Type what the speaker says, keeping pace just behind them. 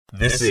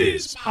This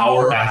is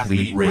Power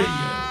Athlete Radio.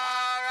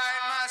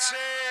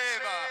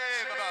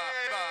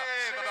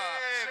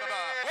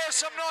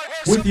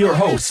 With your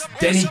hosts,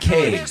 Denny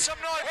K,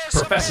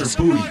 Professor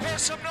Booty,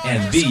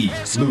 and the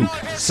Luke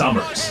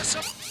Summers.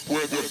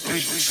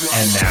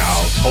 And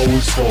now,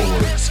 toes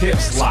forward,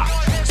 hips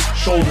locked,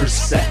 shoulders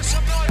set,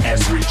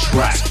 and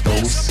retract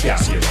those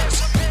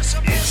scapulars.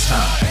 It's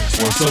time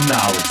for some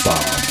knowledge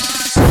bombs.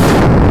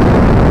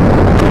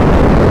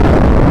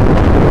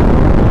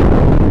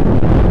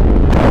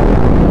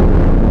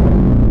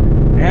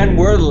 And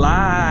we're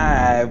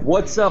live.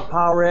 What's up,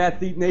 Power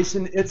Athlete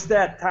Nation? It's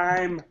that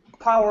time.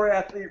 Power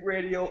Athlete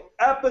Radio,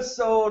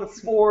 episode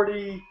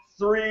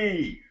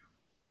 43.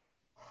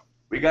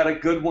 We got a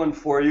good one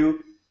for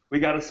you. We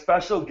got a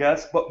special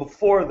guest, but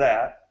before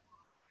that,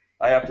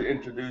 I have to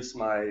introduce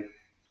my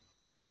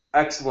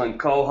excellent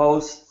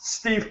co-host,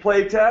 Steve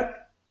Playtech.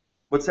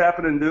 What's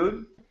happening,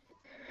 dude?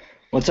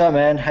 What's up,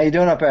 man? How you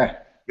doing up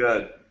there?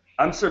 Good.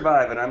 I'm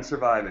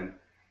surviving.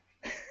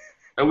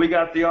 And we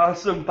got the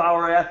awesome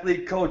Power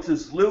Athlete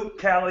coaches,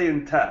 Luke, Callie,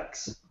 and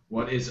Tex.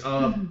 What is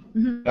up?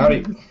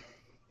 Howdy.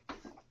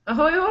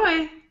 Ahoy,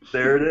 ahoy.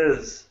 There it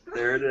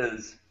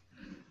is.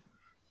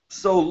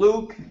 So,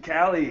 Luke,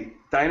 Callie,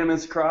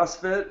 Dynamis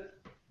CrossFit,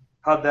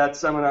 how'd that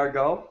seminar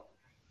go?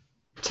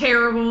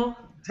 Terrible.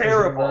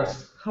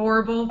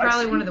 Horrible.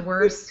 Probably one of the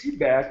worst. Good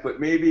feedback, but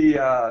maybe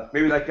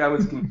that guy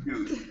was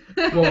confused.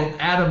 Well,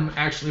 Adam,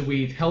 actually,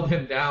 we held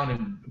him down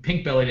and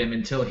pink-bellied him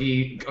until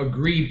he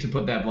agreed to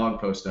put that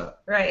blog post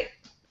up. Right.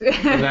 Or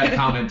that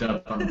comment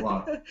up on the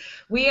blog.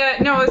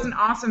 No, it was an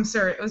awesome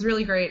cert. It was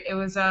really great. It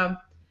was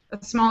a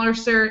smaller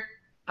cert.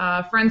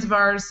 Friends of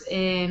ours at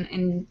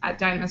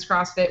Dynamis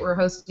CrossFit were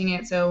hosting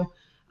it, so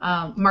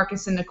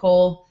Marcus and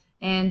Nicole.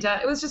 And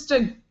it was just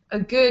a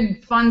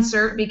good, fun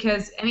cert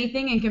because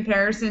anything in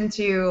comparison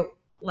to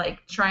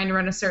like trying to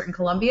run a cert in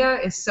Columbia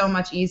is so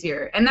much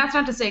easier. And that's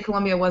not to say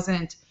Columbia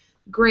wasn't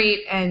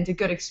great and a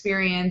good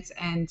experience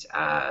and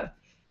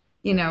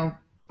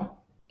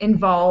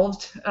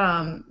involved.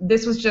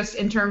 This was just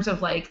in terms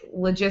of like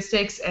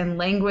logistics and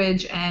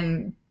language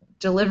and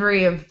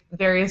delivery of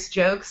various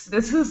jokes.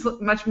 This is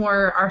much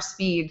more our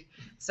speed.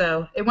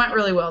 So it went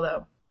really well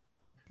though.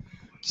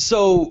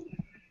 So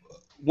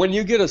when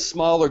you get a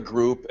smaller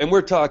group, and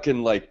we're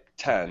talking like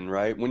 10,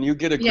 right? When you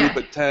get a group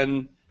of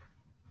 10,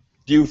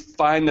 do you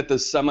find that the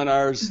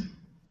seminars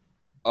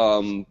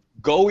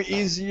go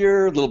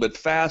easier, a little bit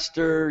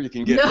faster, you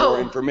can get more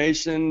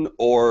information,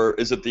 or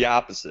is it the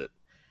opposite?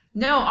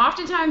 No,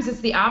 oftentimes it's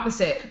the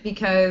opposite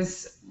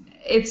because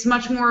it's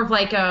much more of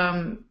like,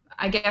 I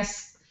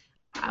guess,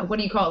 what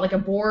do you call it, like a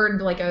board,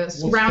 like a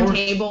round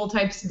table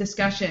type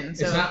discussion.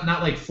 So it's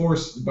not like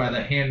forced by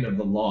the hand of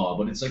the law,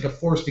 but it's like a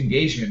forced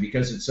engagement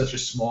because it's such a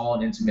small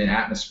and intimate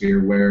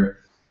atmosphere where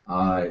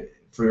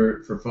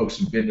for folks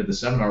who've been to the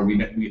seminar,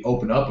 we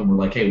open up and we're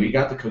like, hey, we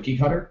got the cookie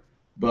cutter,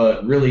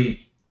 but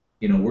really,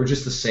 we're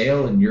just the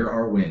sail and you're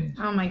our wind.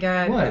 Oh my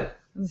God. What?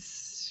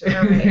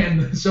 Right.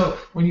 And so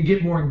when you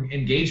get more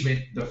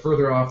engagement, the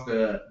further off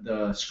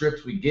the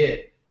script we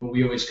get, but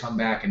we always come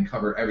back and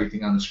cover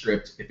everything on the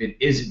script if it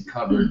isn't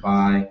covered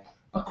by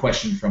a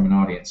question from an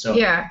audience. So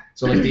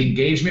So like the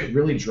engagement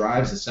really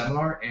drives the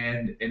seminar,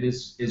 and it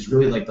is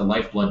really like the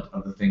lifeblood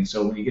of the thing.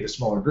 So when you get a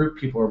smaller group,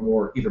 people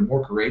are either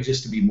more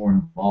courageous to be more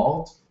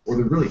involved, or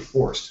they're really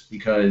forced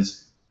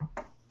because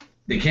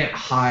they can't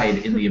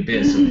hide in the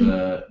abyss of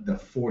the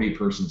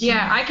 40-person seminar.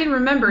 Yeah, I can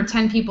remember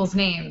 10 people's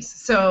names,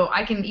 so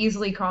I can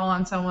easily call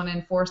on someone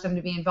and force them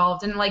to be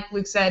involved. And like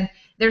Luke said,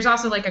 there's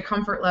also like a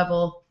comfort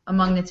level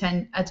among the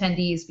 10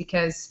 attendees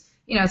because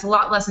it's a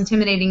lot less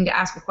intimidating to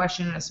ask a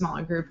question in a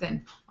smaller group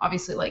than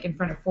obviously like in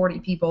front of 40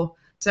 people.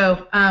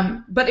 So,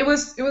 but it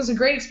was a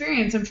great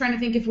experience. I'm trying to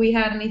think if we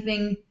had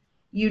anything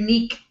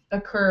unique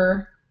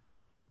occur.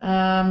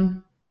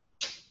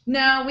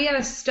 No, we had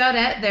a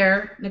studette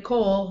there,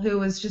 Nicole, who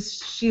was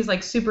she's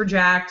like super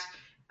jacked,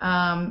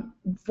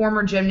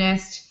 former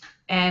gymnast,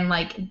 and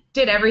like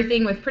did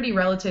everything with pretty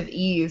relative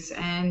ease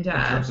and in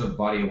terms of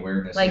body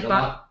awareness, like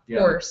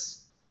force.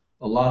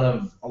 A lot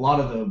of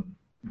the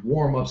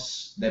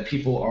warm-ups that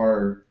people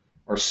are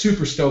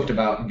super stoked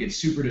about and get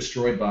super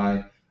destroyed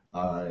by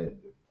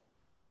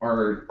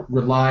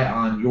rely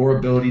on your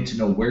ability to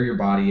know where your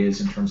body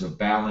is in terms of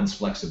balance,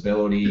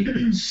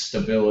 flexibility,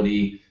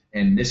 stability,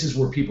 and this is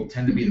where people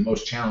tend to be the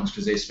most challenged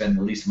because they spend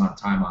the least amount of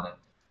time on it.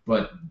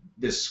 But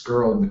this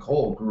girl,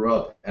 Nicole, grew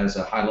up as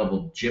a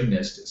high-level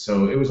gymnast,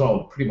 so it was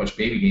all pretty much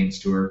baby games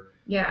to her.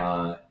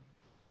 Yeah.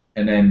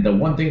 And then the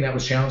one thing that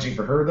was challenging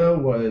for her, though,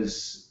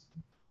 was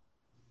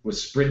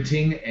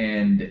sprinting,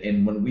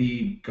 and when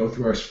we go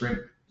through our sprint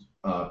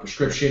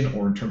prescription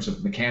or in terms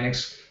of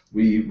mechanics,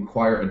 we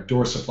require a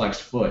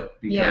dorsiflexed foot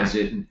because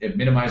it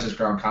minimizes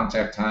ground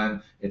contact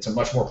time. It's a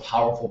much more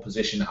powerful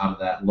position out of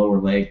that lower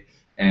leg,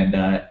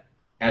 and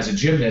as a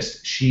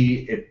gymnast,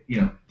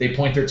 they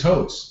point their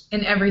toes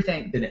in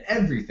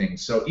everything.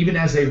 So even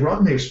as they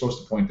run, they're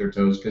supposed to point their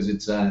toes because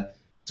it's a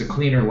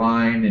cleaner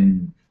line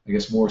and I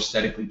guess more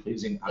aesthetically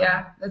pleasing.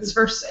 Yeah,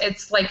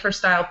 it's like for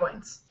style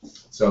points.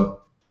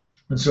 So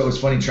And so it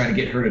was funny trying to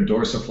get her to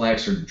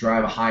dorsiflex or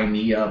drive a high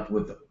knee up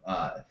with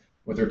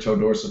her toe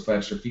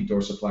dorsiflexed or feet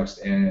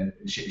dorsiflexed, and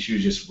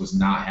she was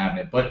not having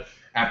it. But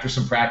after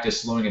some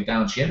practice, slowing it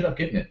down, she ended up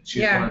getting it.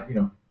 She's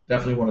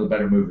definitely one of the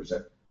better movers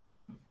there.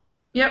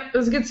 Yep, it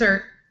was a good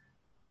cert.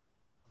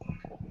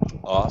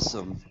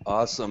 Awesome.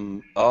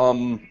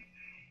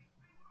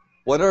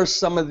 What are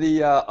some of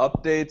the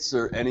updates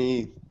or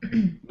any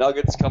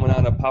nuggets coming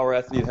out of Power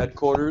Athlete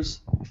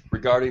headquarters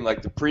regarding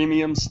like the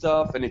premium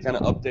stuff? Any kind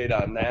of update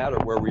on that,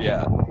 or where we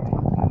at?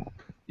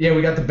 Yeah,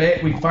 we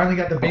finally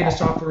got the beta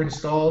software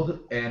installed,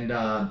 and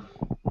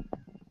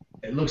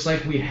it looks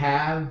like we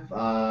have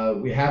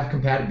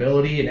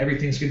compatibility, and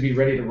everything's gonna be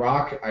ready to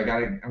rock.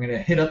 I'm gonna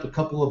hit up a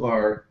couple of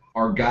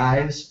our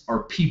guys,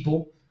 our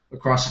people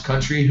across the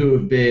country who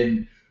have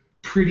been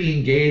pretty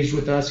engaged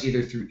with us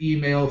either through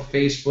email,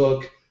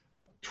 Facebook,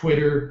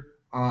 Twitter,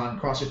 on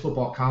CrossFit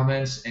Football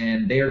comments,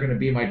 and they are going to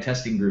be my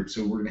testing group.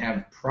 So we're going to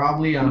have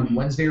probably on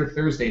Wednesday or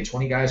Thursday,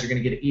 20 guys are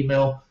going to get an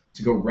email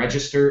to go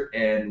register,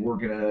 and we're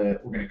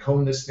gonna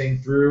comb this thing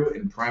through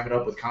and prime it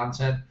up with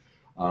content.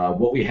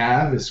 What we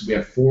have is we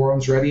have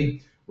forums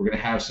ready. We're going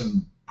to have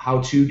some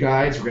how-to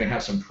guides. We're going to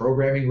have some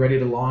programming ready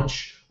to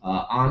launch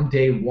on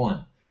day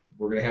one.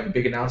 We're going to have a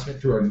big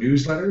announcement through our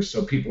newsletter,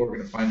 so people are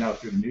going to find out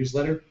through the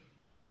newsletter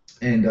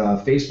and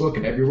Facebook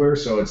and everywhere.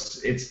 So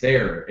it's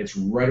there. It's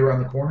right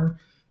around the corner.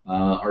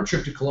 Our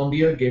trip to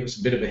Colombia gave us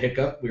a bit of a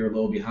hiccup. We were a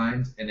little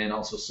behind, and then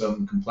also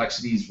some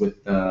complexities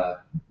with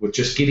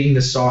just getting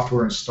the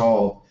software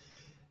installed.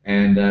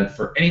 And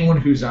for anyone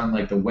who's on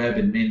like the web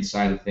admin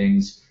side of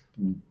things,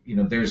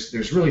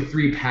 there's really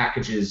 3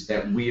 packages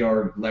that we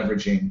are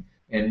leveraging,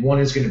 and one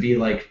is going to be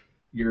like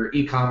your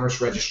e-commerce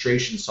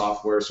registration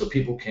software, so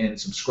people can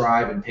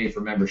subscribe and pay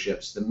for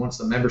memberships. Then once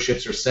the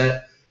memberships are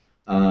set,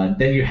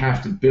 then you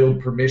have to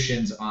build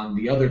permissions on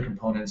the other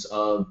components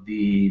of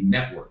the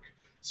network.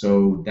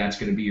 So that's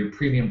going to be your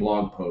premium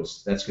blog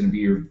posts. That's going to be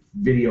your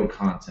video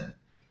content.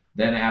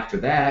 Then after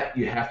that,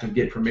 you have to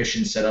get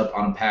permission set up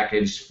on a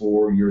package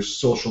for your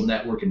social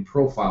network and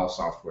profile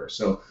software.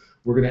 So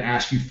we're going to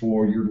ask you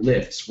for your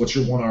lifts. What's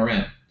your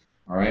 1RM?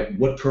 All right.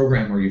 What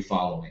program are you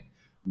following?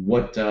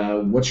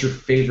 What's your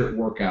favorite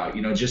workout?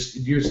 Just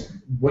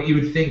what you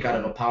would think out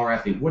of a power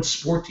athlete. What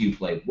sport do you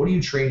play? What are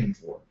you training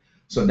for?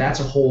 So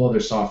that's a whole other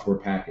software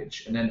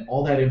package. And then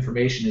all that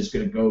information is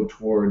going to go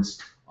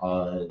towards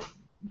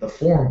the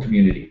forum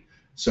community.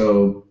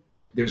 So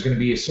there's going to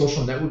be a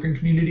social networking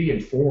community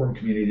and forum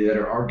community that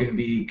are going to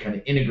be kind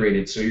of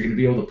integrated. So you're going to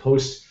be able to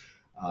post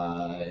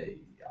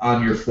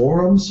on your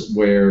forums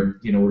where,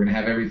 we're going to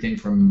have everything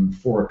from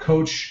for a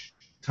coach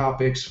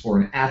topics, for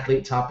an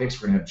athlete topics,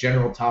 we're going to have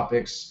general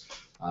topics,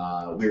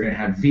 we're going to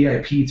have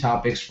VIP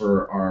topics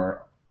for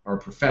our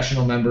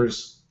professional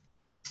members,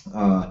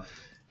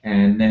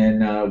 and then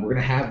we're going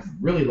to have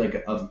really like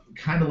a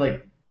kind of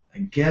like, I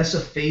guess, a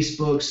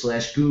Facebook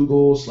 /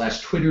 Google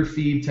 / Twitter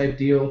feed type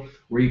deal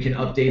where you can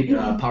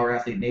update Power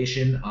Athlete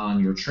Nation on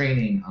your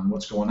training, on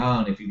what's going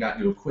on, if you got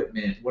new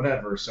equipment,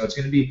 whatever. So it's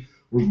going to be,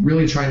 we're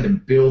really trying to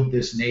build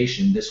this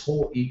nation, this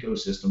whole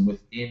ecosystem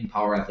within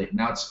Power Athlete.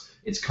 Now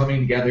it's coming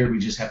together. We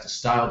just have to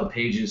style the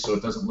pages so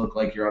it doesn't look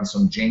like you're on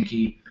some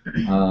janky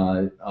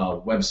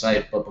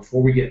website. But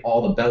before we get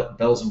all the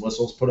bells and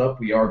whistles put up,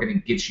 we are going to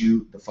get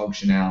you the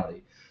functionality.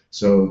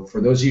 So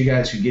for those of you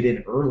guys who get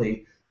in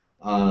early,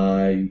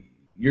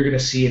 you're going to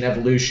see an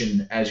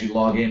evolution as you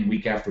log in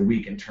week after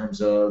week in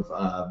terms of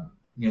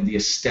the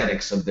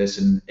aesthetics of this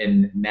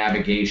and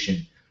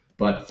navigation.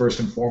 But first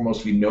and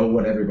foremost, we know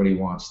what everybody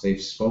wants.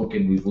 They've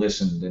spoken, we've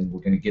listened, and we're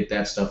going to get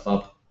that stuff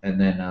up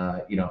and then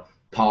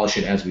polish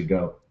it as we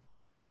go.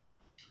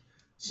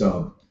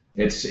 So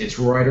it's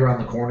right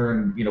around the corner,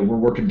 and we're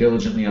working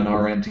diligently on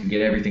our end to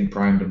get everything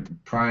primed,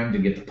 to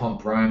get the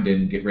pump primed,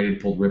 and get ready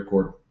to pull the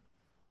ripcord.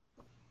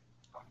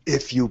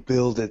 If you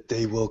build it,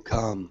 they will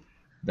come.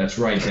 That's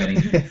right, Denny.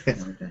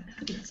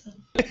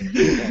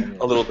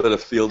 A little bit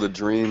of Field of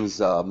Dreams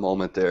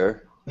moment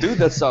there. Dude,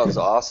 that sounds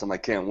awesome. I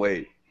can't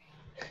wait.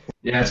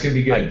 Yeah, it's going to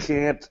be good. I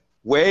can't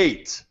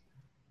wait.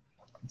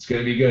 It's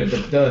going to be good.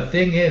 The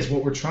thing is,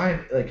 what we're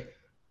trying,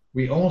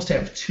 we almost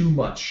have too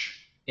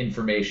much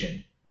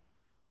information.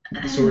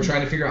 So we're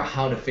trying to figure out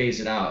how to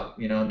phase it out.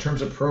 In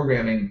terms of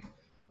programming.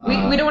 We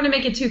don't want to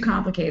make it too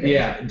complicated.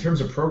 Yeah, in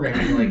terms of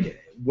programming,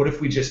 what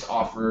if we just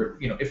offer,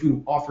 if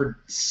we offered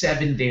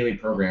 7 daily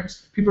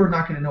programs, people are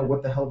not going to know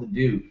what the hell to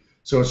do.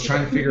 So it's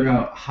trying to figure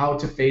out how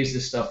to phase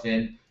this stuff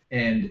in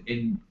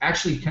and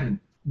actually kind of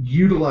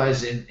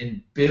utilize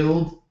and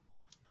build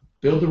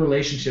the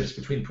relationships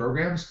between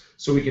programs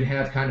so we can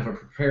have kind of a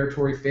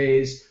preparatory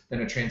phase,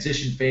 then a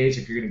transition phase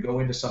if you're going to go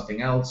into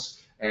something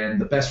else.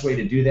 And the best way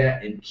to do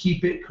that and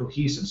keep it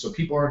cohesive so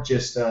people aren't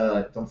just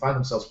don't find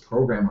themselves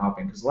program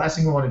hopping, because the last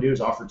thing we want to do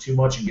is offer too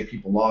much and get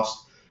people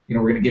lost. We're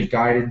going to give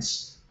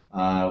guidance.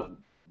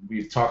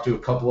 We've talked to a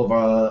couple of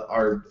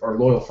our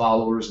loyal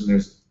followers, and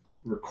there's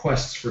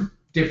requests for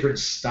different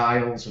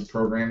styles of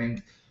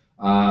programming,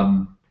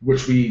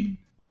 which we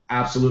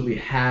absolutely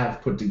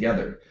have put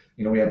together.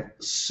 We have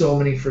so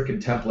many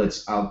freaking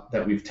templates out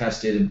that we've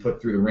tested and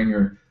put through the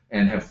ringer,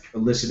 and have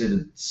elicited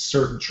a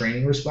certain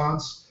training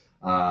response,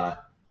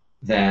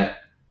 that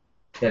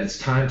it's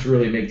time to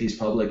really make these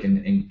public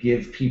and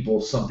give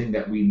people something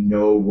that we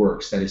know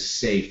works, that is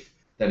safe,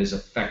 that is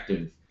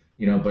effective,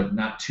 but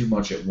not too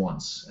much at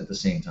once at the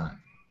same time.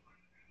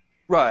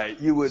 Right.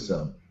 You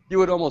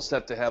would almost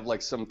have to have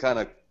like some kind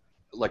of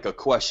like a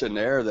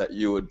questionnaire that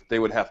they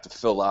would have to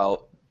fill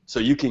out so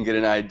you can get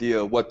an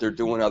idea of what they're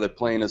doing, how they're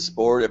playing a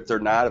sport, if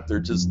they're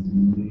just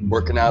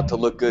working out to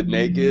look good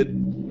naked,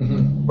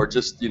 or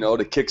just,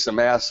 to kick some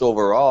ass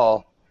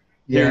overall.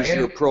 Here's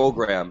your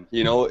program.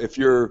 If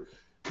you're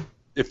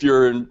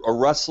a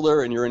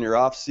wrestler and you're in your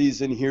off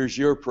season, here's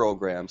your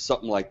program,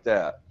 something like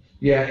that.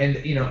 Yeah,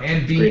 and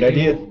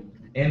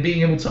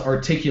being able to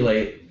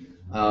articulate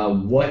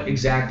what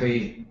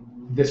exactly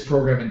this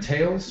program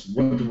entails,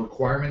 what the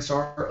requirements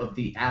are of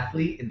the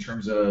athlete in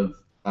terms of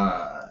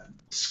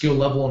skill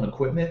level and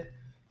equipment,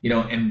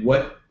 and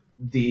what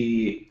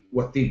the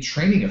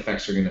training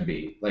effects are going to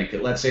be. Like,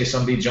 let's say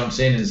somebody jumps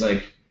in and is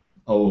like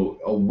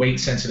a weight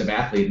sensitive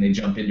athlete, and they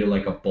jump into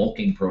like a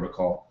bulking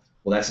protocol.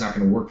 Well, that's not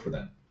going to work for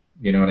them.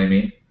 You know what I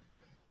mean?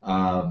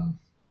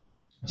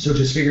 So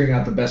just figuring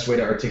out the best way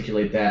to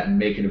articulate that and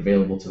make it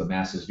available to the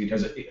masses,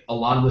 because a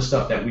lot of the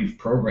stuff that we've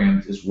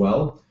programmed as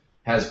well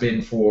has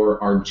been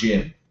for our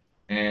gym.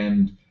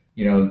 And,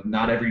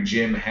 not every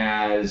gym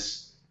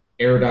has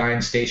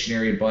Airdyne,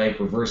 stationary bike,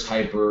 reverse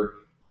hyper,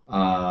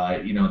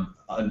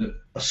 an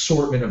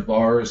assortment of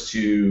bars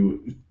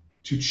to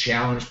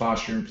challenge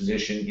posture and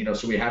position,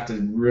 so we have to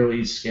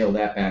really scale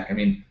that back. I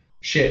mean,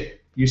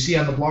 shit, you see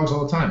on the blogs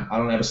all the time, I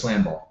don't have a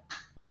slam ball.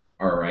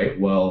 All right,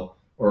 well,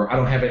 or I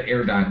don't have an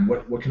Airdyne.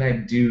 What can I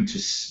do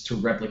to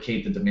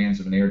replicate the demands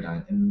of an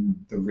Airdyne? And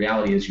the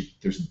reality is,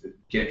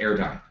 get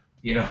Airdyne.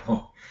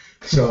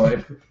 So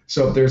if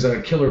there's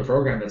a killer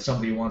program that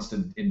somebody wants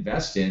to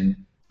invest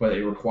in, but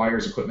it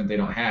requires equipment they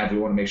don't have, we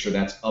want to make sure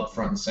that's up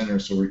front and center.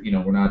 So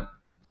we're not,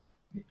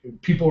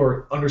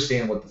 people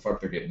understand what the fuck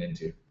they're getting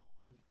into.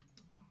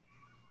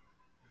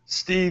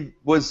 Steve,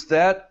 was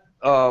that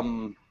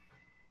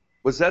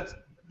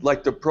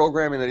like the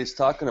programming that he's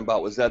talking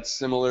about, was that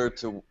similar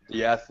to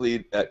the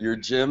athlete at your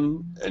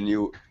gym and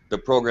the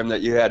program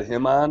that you had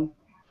him on?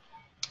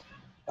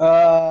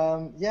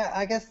 Yeah,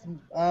 I guess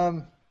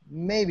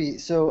maybe.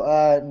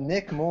 So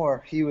Nick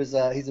Moore, he's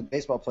a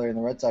baseball player in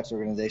the Red Sox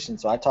organization.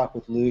 So I talked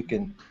with Luke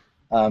and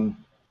and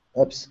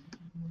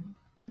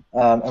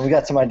we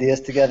got some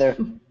ideas together.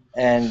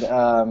 And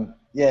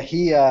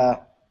he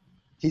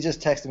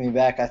just texted me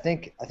back. I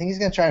think he's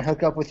gonna try and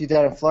hook up with you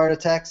down in Florida,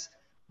 Tex.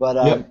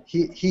 But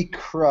he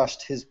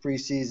crushed his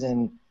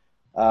preseason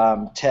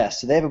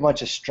tests. So they have a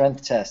bunch of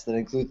strength tests that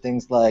include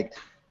things like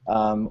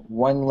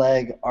one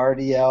leg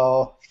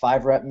RDL,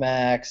 5-rep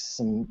max,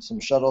 some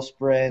shuttle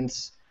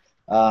sprints.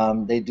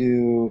 They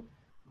do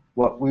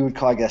what we would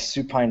call, I guess,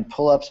 supine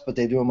pull-ups, but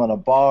they do them on a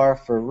bar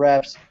for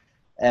reps.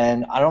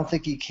 And I don't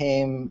think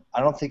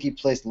he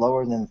placed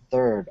lower than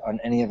third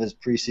on any of his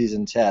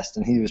preseason tests.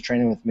 And he was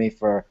training with me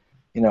for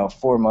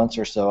 4 months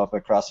or so up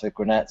at CrossFit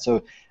Gwinnett.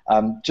 So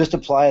just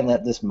applying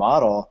this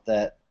model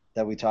that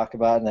we talk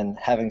about, and then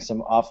having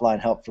some offline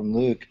help from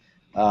Luke,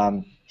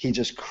 he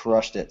just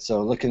crushed it.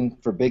 So looking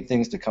for big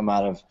things to come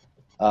out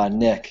of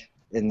Nick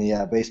in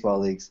the baseball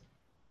leagues.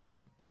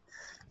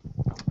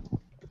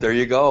 There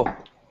you go.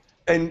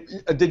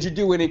 And did you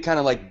do any kind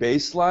of like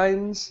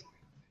baselines,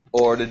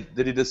 or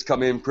did he just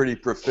come in pretty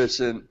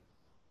proficient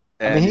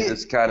and he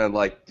just kind of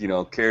like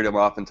carried him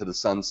off into the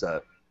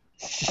sunset?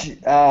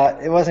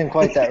 It wasn't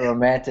quite that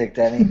romantic,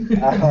 Denny.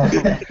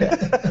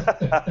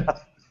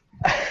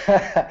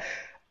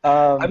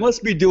 I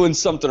must be doing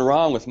something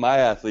wrong with my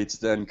athletes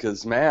then,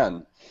 because,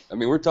 man, I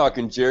mean, we're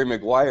talking Jerry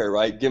Maguire,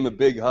 right? Give him a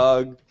big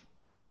hug.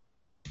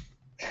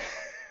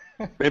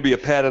 Maybe a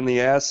pat on the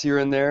ass here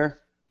and there.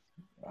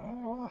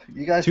 Oh,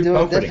 you guys do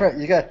it different.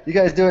 You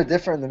guys do it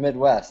different in the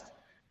Midwest.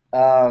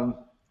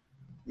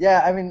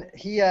 Yeah, I mean,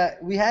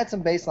 we had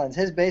some baselines.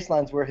 His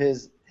baselines were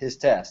his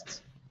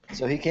tests.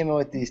 So he came in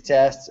with these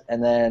tests,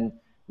 and then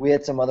we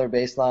had some other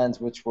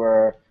baselines, which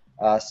were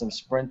some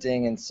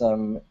sprinting and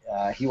some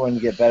he wanted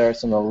to get better at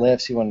some of the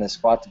lifts. He wanted his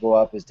squat to go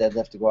up, his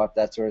deadlift to go up,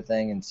 that sort of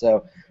thing. And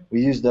so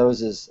we used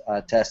those as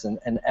tests,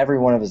 and every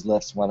one of his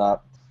lifts went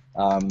up.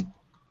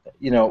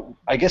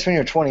 I guess when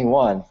you're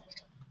 21,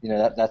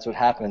 that's what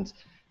happens.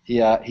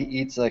 He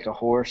eats like a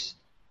horse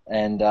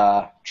and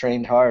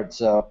trained hard,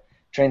 so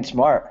trained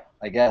smart,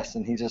 I guess.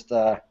 And he just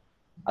I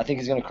think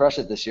he's going to crush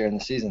it this year in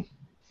the season.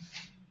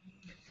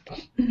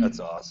 That's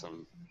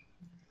awesome.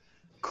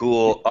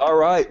 Cool. All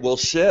right. Well,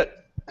 shit.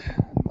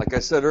 Like I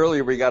said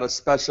earlier, we got a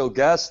special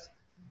guest,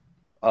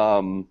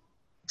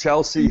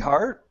 Chelsea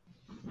Hart.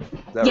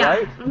 Is that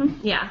right? Mm-hmm.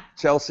 Yeah.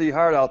 Chelsea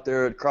Hart out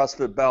there at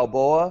CrossFit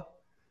Balboa.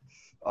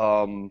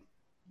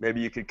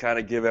 Maybe you could kind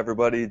of give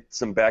everybody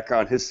some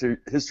background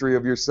history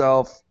of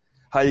yourself,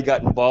 how you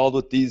got involved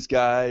with these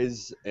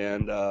guys,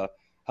 and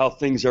how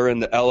things are in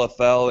the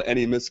LFL,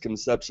 any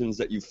misconceptions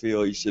that you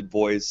feel you should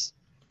voice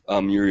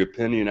your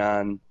opinion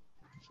on.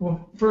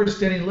 Well,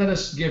 first, Denny, let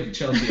us give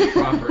Chelsea a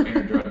proper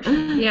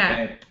introduction. Yeah.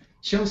 Okay?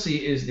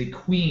 Chelsea is the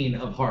queen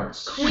of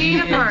hearts. Queen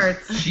of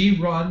hearts. She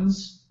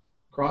runs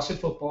CrossFit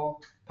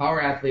Football,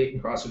 Power Athlete,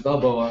 and CrossFit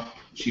Balboa.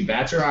 She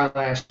bats her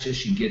eyelashes.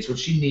 She gets what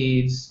she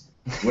needs.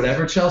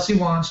 Whatever Chelsea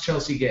wants,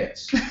 Chelsea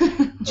gets.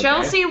 Okay?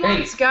 Chelsea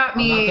once got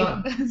me.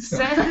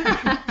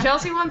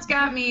 Chelsea once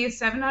got me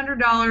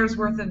 $700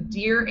 worth of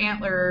deer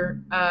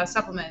antler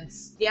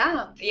supplements.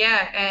 Yeah.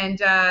 Yeah,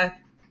 and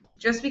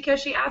just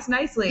because she asked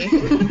nicely.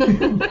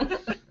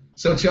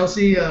 So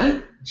Chelsea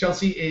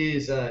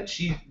is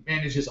she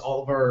manages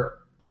all of our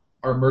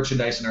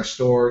merchandise in our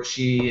store.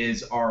 She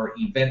is our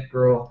event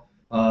girl.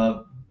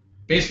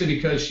 Basically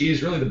because she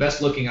is really the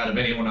best looking out of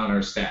anyone on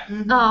our staff.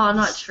 Oh,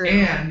 not true.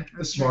 And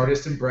the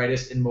smartest and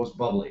brightest and most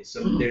bubbly.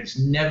 So there's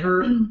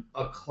never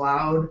a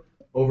cloud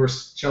over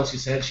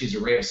Chelsea's head. She's a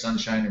ray of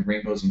sunshine and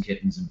rainbows and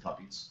kittens and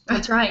puppies.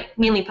 That's right.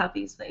 Mainly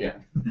puppies, but yeah.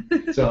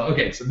 So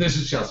this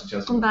is Chelsea.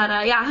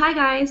 But yeah, hi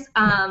guys.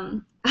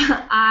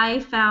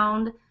 I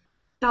found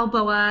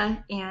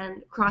Balboa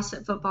and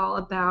CrossFit Football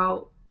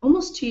about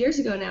almost 2 years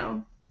ago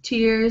now. 2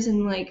 years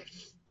and like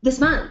this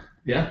month.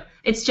 Yeah.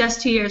 It's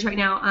just 2 years right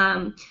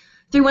now.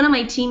 Through one of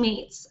my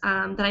teammates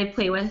that I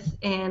play with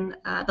in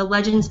the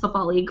Legends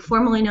Football League,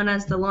 formerly known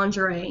as the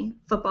Lingerie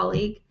Football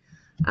League.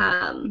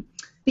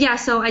 Yeah,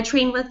 so I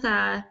trained with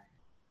my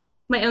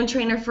own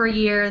trainer for a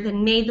year,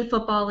 then made the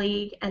Football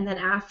League, and then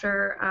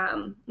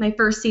after my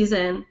first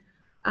season,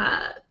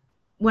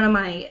 one of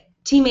my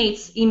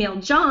teammates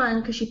emailed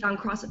John because she found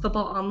CrossFit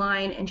Football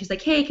online, and she's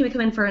like, hey, can we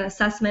come in for an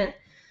assessment?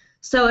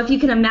 So if you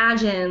can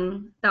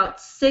imagine about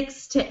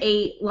 6 to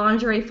 8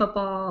 lingerie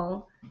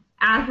football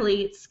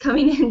athletes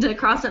coming into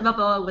CrossFit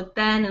Football with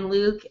Ben and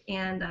Luke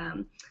and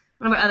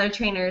one of our other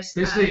trainers,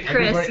 Chris.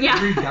 Yeah.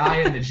 Every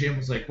guy in the gym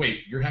was like,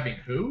 wait, you're having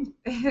who?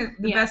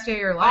 The best day of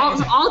your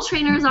life. All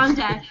trainers on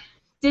deck.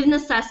 Did an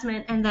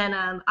assessment, and then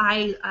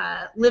I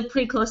live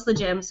pretty close to the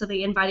gym, so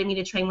they invited me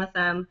to train with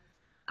them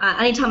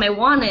anytime I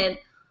wanted,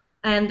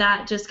 and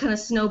that just kind of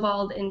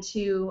snowballed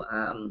into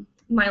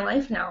my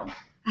life now.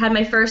 I had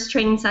my first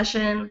training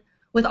session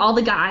with all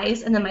the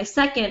guys, and then my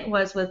second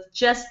was with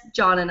just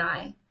John and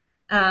I.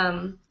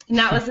 And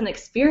that was an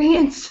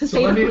experience, to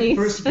say the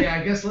least.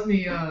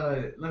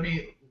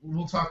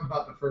 We'll talk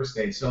about the first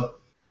day. So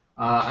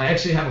I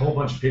actually have a whole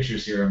bunch of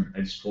pictures here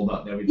I just pulled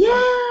up.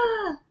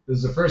 Yeah! This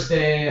is the first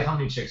day. How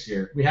many chicks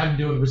here? We have them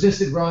doing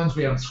resisted runs.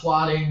 We have them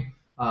squatting.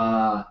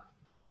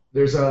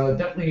 There's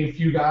definitely a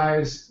few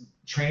guys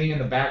training in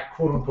the back,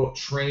 quote unquote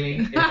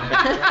training in the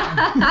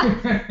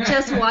background.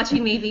 Just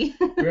watching maybe.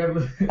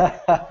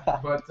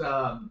 But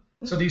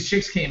so these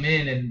chicks came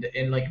in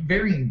and like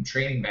varying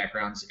training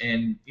backgrounds,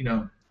 and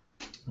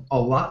a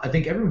lot. I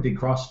think everyone did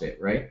CrossFit,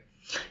 right?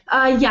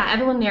 Yeah,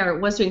 everyone there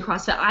was doing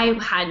CrossFit. I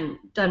hadn't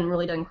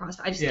really done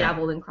CrossFit. I just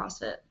dabbled in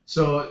CrossFit.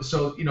 So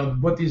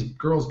what these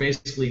girls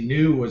basically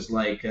knew was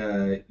like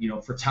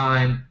for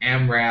time,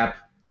 AMRAP,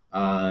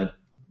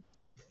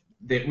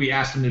 that we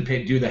asked them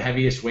to do the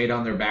heaviest weight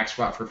on their back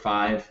squat for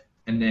 5,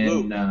 and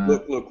then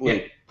Luke.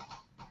 Yeah.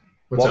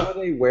 What are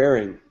they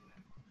wearing?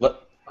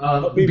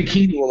 Let me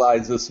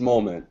visualize this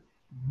moment.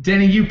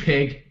 Denny, you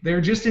pig. They're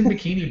just in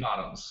bikini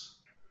bottoms.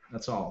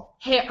 That's all.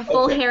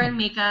 Full hair and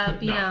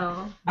makeup,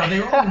 No,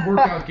 they were all in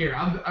workout gear.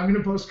 I'm going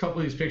to post a couple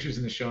of these pictures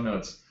in the show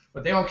notes.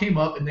 But they all came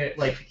up, and they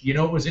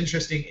what was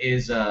interesting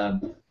is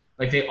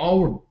they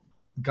all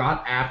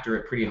got after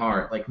it pretty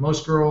hard. Like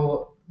most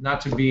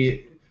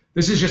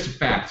this is just a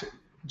fact,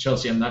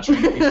 Chelsea. I'm not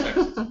trying to be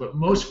sexist, but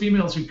most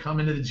females who come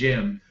into the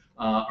gym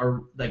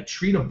are like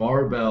treat a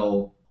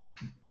barbell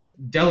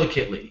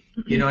delicately.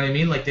 You know what I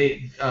mean? Like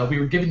we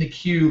were given the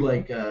cue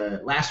like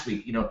last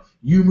week.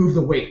 You move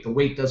the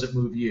weight doesn't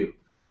move you.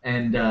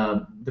 And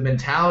the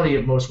mentality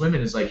of most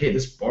women is like, hey,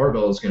 this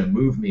barbell is going to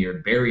move me or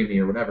bury me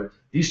or whatever.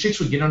 These chicks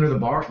would get under the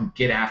bar and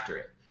get after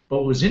it. But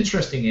what was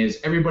interesting is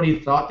everybody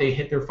thought they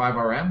hit their 5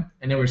 RM,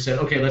 and then we said,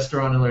 okay, let's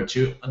throw on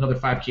another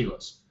 5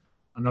 kilos.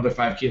 Another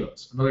 5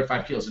 kilos, another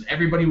 5 kilos, and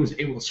everybody was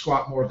able to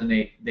squat more than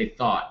they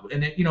thought.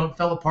 And it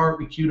fell apart.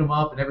 We queued them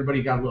up, and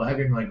everybody got a little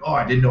heavier. And like, oh,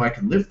 I didn't know I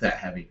could lift that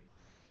heavy.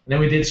 And then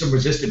we did some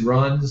resisted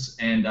runs,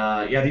 and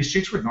these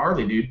chicks were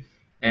gnarly, dude.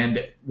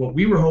 And what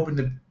we were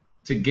hoping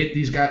to get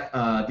these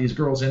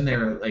girls in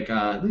there like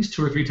at least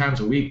 2 or 3 times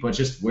a week, but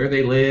just where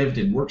they lived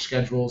and work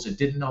schedules, it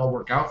didn't all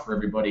work out for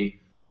everybody.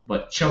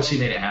 But Chelsea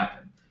made it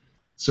happen.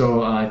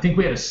 So I think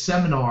we had a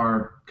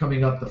seminar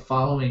coming up the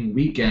following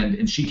weekend,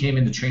 and she came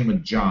in to train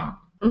with John.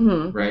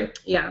 Mm-hmm. Right?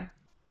 Yeah.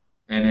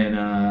 And then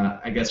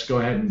I guess go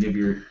ahead and give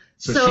your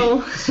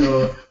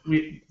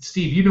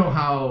Steve, you know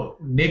how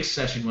Nick's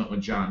session went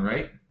with John,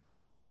 right?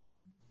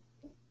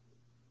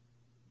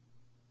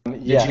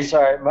 Yeah,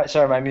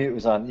 sorry, my mute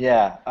was on.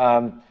 Yeah,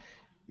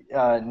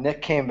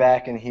 Nick came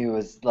back and he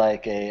was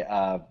like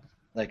a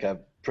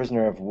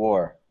prisoner of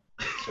war.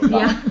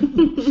 Yeah.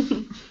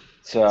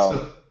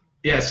 So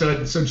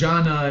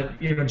John,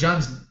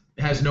 John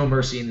has no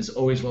mercy and is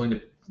always willing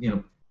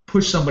to,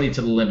 push somebody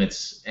to the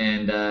limits,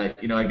 and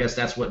I guess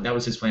that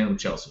was his plan with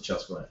Chelsea.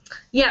 Chelsea, go ahead.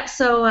 Yeah,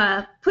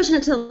 so pushing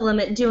it to the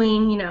limit,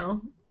 doing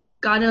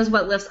God knows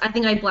what lifts. I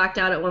think I blacked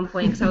out at one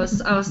point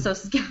because I was so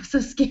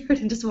scared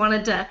and just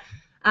wanted to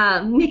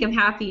make him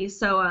happy.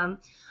 So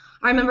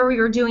I remember we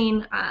were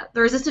doing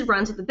the resisted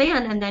runs with the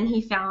band, and then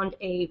he found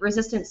a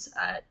resistance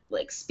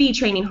like speed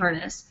training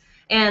harness.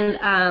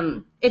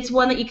 And it's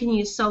one that you can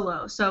use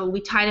solo. So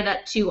we tied it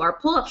up to our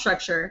pull-up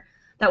structure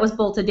that was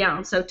bolted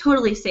down. So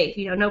totally safe,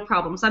 no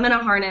problem. So I'm in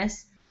a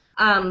harness.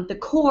 The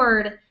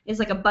cord is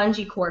like a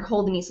bungee cord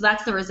holding me, so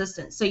that's the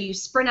resistance. So you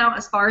sprint out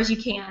as far as you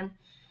can,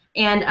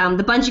 and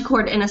the bungee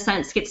cord, in a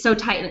sense, gets so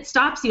tight and it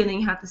stops you, and then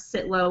you have to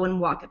sit low and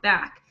walk it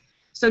back.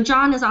 So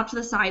John is off to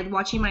the side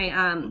watching my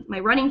my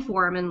running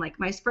form and like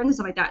my sprint and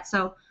stuff like that.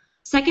 So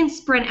second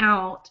sprint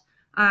out,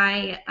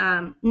 I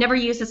never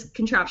used this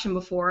contraption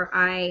before.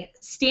 I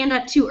stand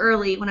up too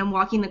early when I'm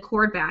walking the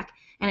cord back,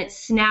 and it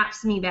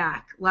snaps me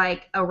back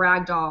like a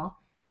rag doll.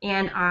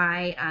 And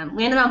I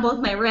landed on both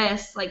my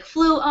wrists, like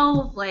flew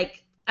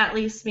like at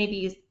least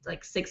maybe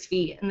like 6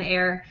 feet in the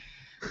air,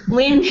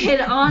 landed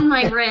on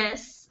my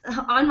wrists,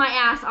 on my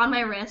ass, on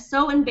my wrist,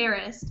 so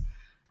embarrassed.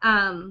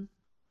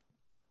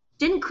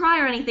 Didn't cry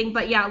or anything,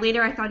 but yeah,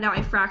 later I found out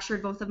I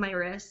fractured both of my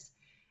wrists.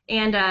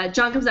 And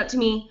John comes up to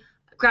me,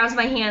 grabs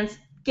my hands,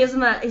 he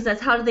says,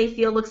 how do they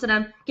feel, looks at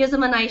them, gives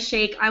them a nice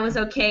shake. I was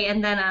okay,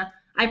 and then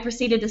I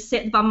proceeded to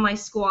sit and bum my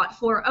squat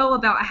for,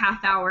 about a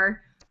half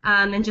hour.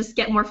 And just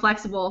get more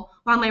flexible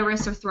while my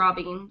wrists are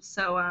throbbing.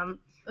 So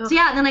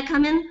yeah, then I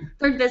come in,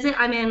 third visit,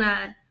 I'm in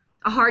a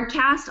hard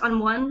cast on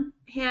one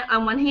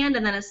hand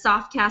and then a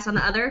soft cast on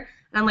the other.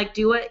 And I'm like,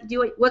 do it.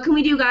 What can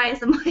we do,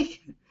 guys? I'm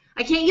like,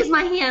 I can't use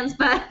my hands,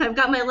 but I've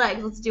got my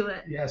legs. Let's do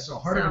it. Yeah, so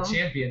Heart of a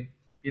Champion,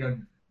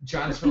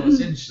 John's filling us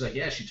in. She's like,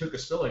 yeah, she took a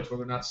spill. I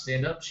told her not to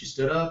stand up. She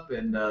stood up,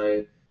 and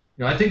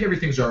I think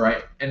everything's all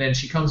right. And then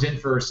she comes in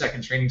for her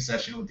second training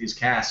session with these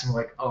casts, and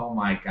we're like, oh,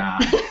 my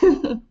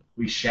God.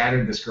 We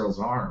shattered this girl's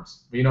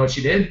arms. But you know what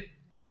she did?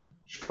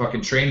 She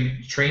fucking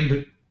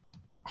trained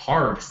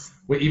hard.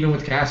 Even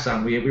with cast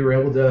on, we were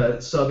able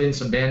to sub in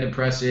some banded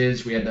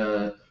presses. We had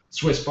a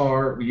Swiss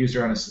bar. We used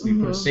her on we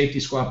put a safety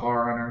squat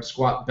bar on her,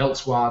 belt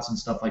squats and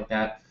stuff like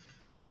that.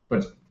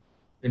 And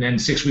then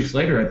 6 weeks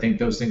later, I think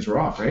those things were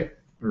off, right?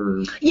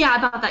 Yeah,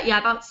 about that. Yeah,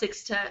 about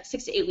 6 to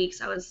 8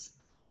 weeks. I was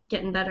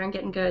getting better and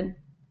getting good.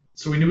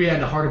 So we knew we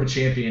had the Heart of a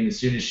Champion as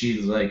soon as she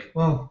was like,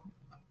 well,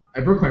 I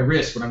broke my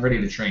wrist, but I'm ready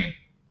to train.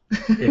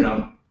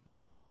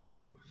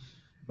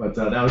 But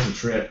that was a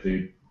trip,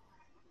 dude.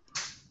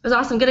 It was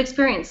awesome. Good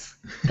experience.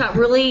 Got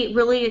really,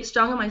 really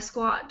strong on my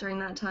squat during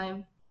that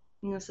time,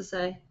 needless to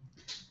say.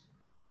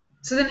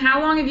 So then how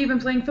long have you been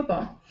playing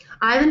football?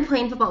 I've been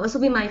playing football. This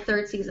will be my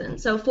 3rd season.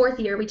 So 4th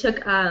year, we took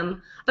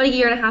about a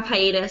year and a half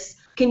hiatus.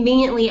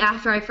 Conveniently,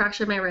 after I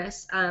fractured my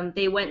wrist,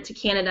 they went to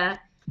Canada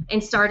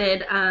and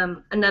started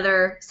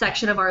another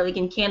section of our league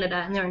in Canada,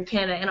 and they're in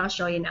Canada and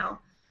Australia now.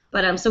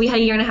 But so we had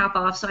a year and a half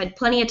off, so I had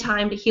plenty of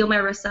time to heal my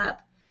wrists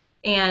up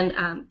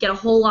and get a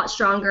whole lot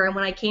stronger. And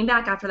when I came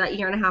back after that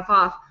year and a half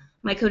off,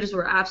 my coaches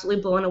were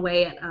absolutely blown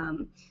away at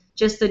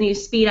just the new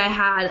speed I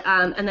had,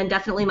 and then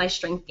definitely my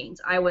strength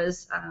gains. I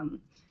was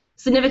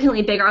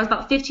significantly bigger. I was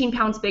about 15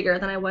 pounds bigger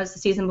than I was the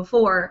season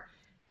before,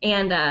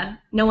 and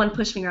no one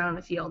pushed me around on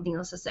the field,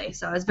 needless to say.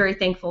 So I was very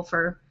thankful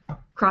for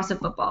CrossFit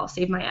football.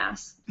 Saved my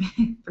ass,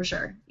 for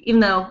sure. Even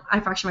though I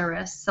fractured my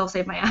wrist, still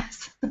saved my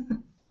ass.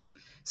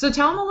 So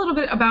tell them a little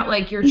bit about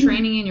like your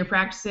training and your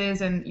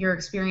practices and your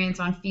experience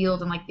on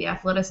field and like the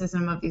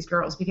athleticism of these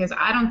girls, because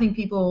I don't think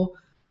people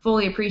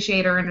fully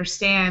appreciate or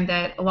understand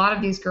that a lot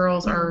of these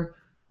girls are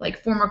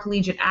like former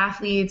collegiate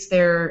athletes.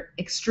 They're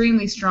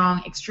extremely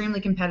strong,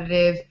 extremely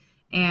competitive,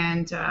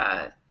 and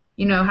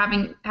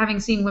having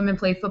seen women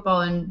play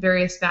football in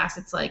various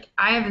facets, like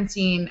I haven't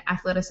seen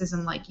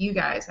athleticism like you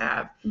guys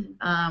have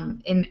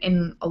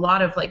in a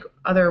lot of like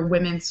other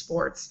women's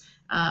sports.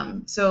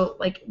 So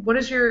like, what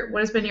has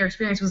been your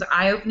experience? Was it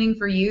eye-opening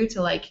for you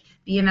to like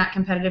be in that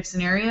competitive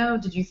scenario?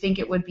 Did you think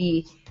it would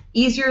be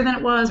easier than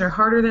it was or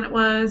harder than it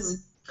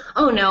was?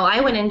 Oh no,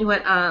 I went into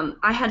it.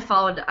 I had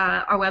followed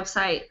our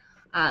website,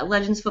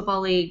 Legends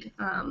Football League,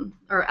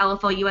 or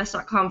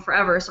LFLUS.com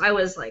forever. So I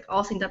was like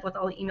all synced up with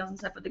all the emails and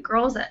stuff. But the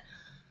girls that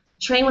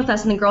train with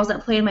us and the girls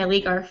that play in my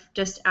league are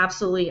just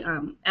absolutely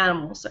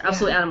animals. They're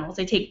absolute animals.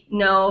 They take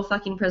no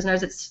fucking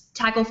prisoners. It's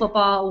tackle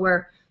football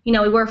where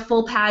we wear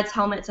full pads,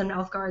 helmets, and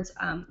mouth guards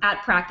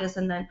at practice,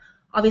 and then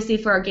obviously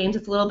for our games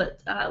it's a little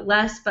bit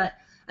less. But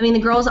I mean, the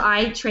girls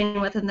I train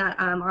with and that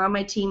are on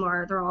my team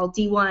they're all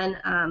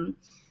D1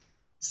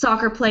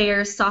 soccer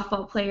players,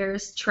 softball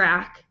players,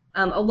 track,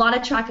 a lot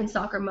of track and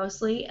soccer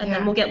mostly, and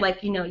then we'll get like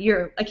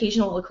your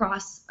occasional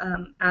lacrosse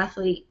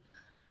athlete.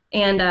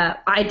 And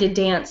I did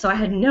dance, so I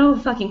had no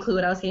fucking clue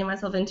what I was getting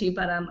myself into.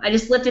 But I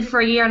just lifted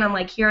for a year, and I'm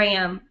like, here I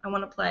am. I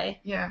want to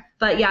play. Yeah.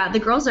 But yeah, the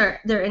girls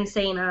they're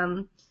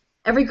insane.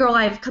 Every girl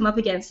I've come up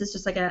against is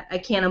just like a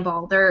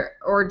cannonball.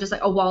 Or just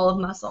like a wall of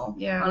muscle.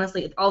 Yeah.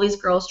 Honestly, all these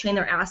girls train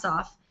their ass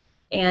off.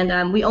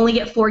 And we only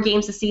get 4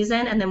 games a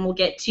season, and then we'll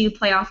get 2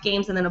 playoff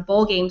games and then a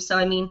bowl game. So,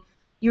 I mean,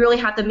 you really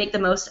have to make the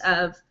most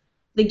of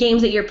the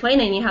games that you're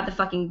playing, and you have to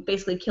fucking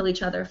basically kill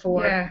each other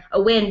for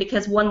a win,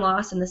 because one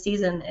loss in the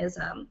season is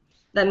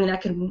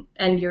that can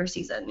end your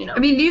season, I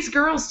mean, these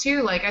girls,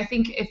 too, like, I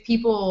think if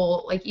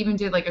people, like, even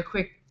did, like, a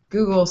quick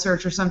Google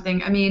search or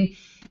something. I mean,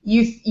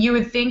 you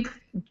would think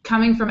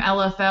coming from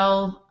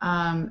LFL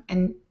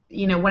and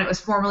when it was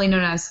formerly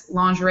known as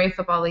Lingerie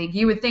Football League,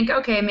 you would think,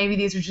 okay, maybe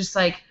these are just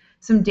like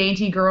some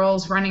dainty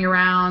girls running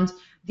around.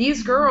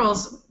 These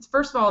girls,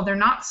 first of all, they're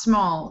not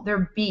small.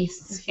 They're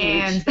beasts,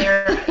 and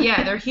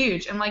they're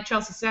huge. And like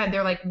Chelsea said,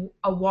 they're like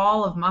a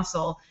wall of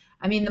muscle.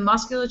 I mean, the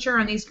musculature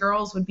on these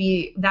girls would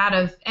be that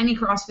of any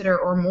CrossFitter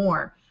or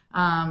more.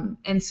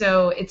 And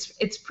so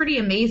it's pretty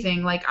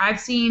amazing. Like, I've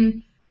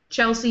seen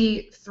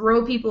Chelsea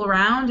throw people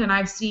around, and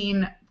I've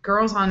seen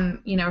girls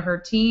on her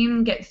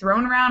team get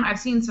thrown around. I've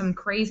seen some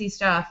crazy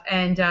stuff,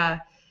 and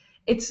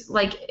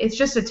it's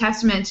just a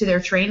testament to their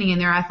training and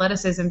their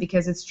athleticism,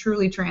 because it's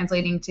truly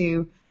translating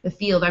to the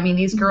field. I mean,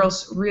 these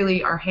girls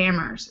really are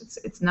hammers.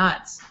 It's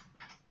nuts.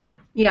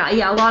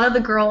 Yeah. A lot of the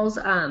girls,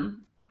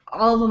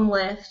 all of them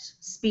lift,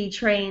 speed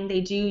train.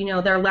 They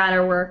do their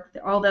ladder work,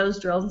 all those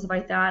drills and stuff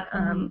like that.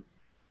 I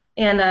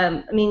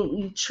mean,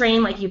 you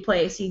train like you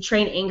play. So you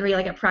train angry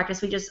like at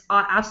practice. We just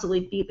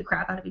absolutely beat the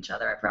crap out of each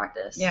other at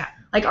practice. Yeah.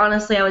 Like,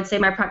 honestly, I would say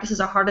my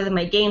practices are harder than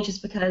my games,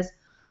 just because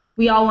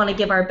we all want to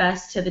give our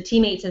best to the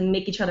teammates and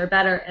make each other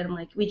better, and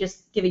like we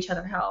just give each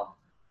other hell.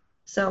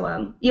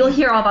 So you'll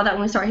hear all about that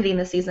when we start hitting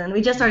the season.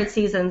 We just started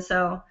season,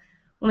 so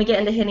when we get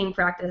into hitting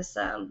practice,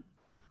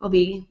 I'll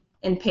be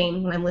in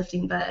pain when I'm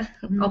lifting, but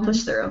I'll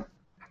push through.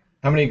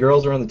 How many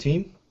girls are on the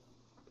team?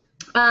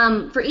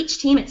 For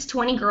each team, it's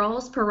 20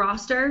 girls per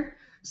roster.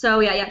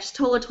 So yeah, just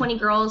total of 20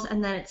 girls,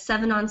 and then it's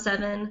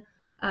 7-on-7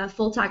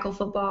 full tackle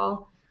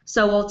football.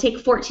 So we'll take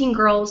 14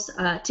 girls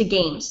to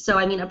games. So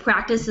I mean, a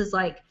practice is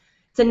like,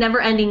 it's a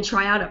never-ending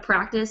tryout at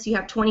practice. You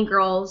have 20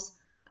 girls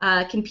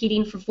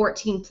competing for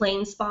 14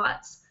 playing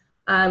spots.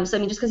 So I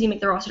mean, just because you make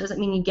the roster doesn't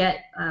mean you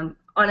get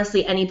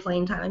honestly any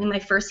playing time. I mean, my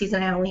first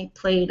season I only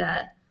played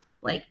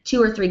like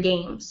 2 or 3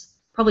 games,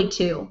 probably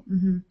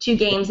 2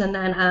 games, and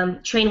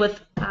then trained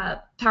with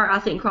Power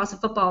Athlete and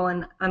CrossFit Football,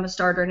 and I'm a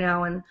starter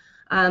now. And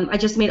I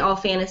just made all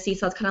fantasy,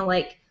 so it's kind of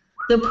like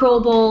the Pro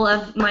Bowl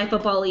of my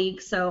football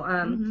league. So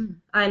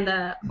I'm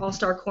the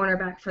all-star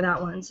cornerback for that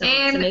one. So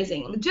it's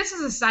amazing. Just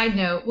as a side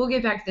note, we'll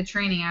get back to the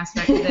training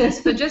aspect of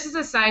this, but just as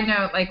a side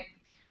note, like,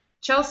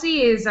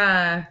 Chelsea is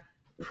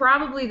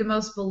probably the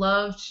most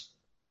beloved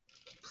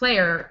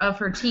player of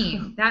her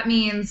team. That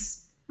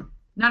means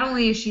not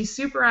only is she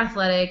super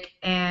athletic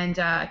and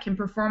can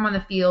perform on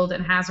the field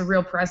and has a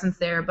real presence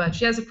there, but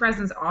she has a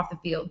presence off the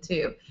field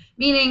too,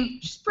 meaning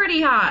she's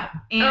pretty hot.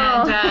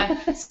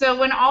 And so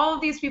when all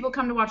of these people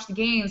come to watch the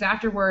games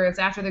afterwards,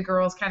 after the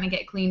girls kind of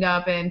get cleaned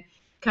up and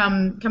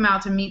come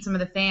out to meet some of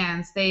the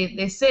fans,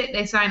 they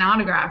sign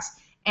autographs.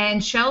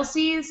 And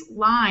Chelsea's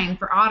line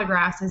for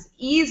autographs is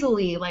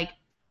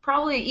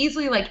probably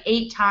easily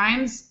 8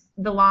 times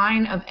the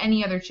line of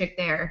any other chick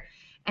there.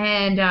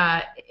 And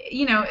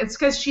it's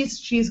because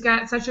she's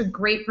got such a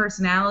great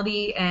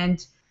personality, and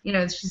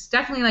she's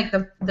definitely like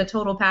the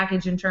total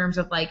package in terms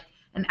of like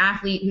an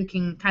athlete who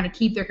can kind of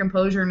keep their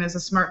composure and is a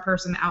smart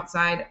person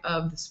outside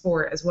of the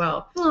sport as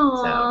well.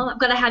 Aww, so. I'm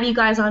gonna have you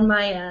guys on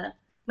my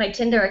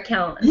Tinder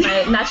account,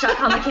 my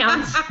Match.com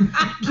account.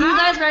 Can you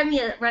guys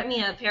write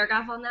me a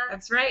paragraph on that?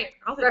 That's right.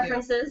 I'll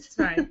references.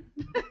 That's right.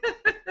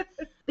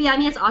 But yeah, I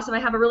mean, it's awesome. I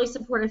have a really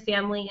supportive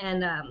family,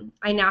 and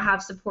I now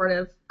have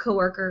supportive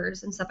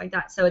coworkers and stuff like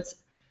that. So it's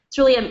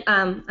really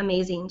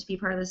amazing to be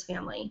part of this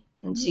family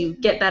and to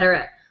get better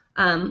at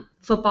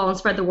football and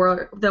spread the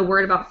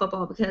word about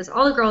football, because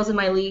all the girls in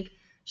my league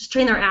just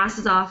train their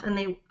asses off, and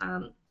they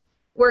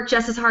work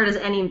just as hard as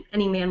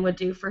any man would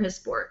do for his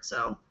sport.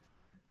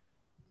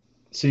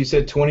 So you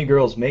said 20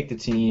 girls make the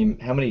team.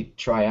 How many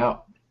try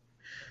out?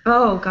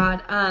 Oh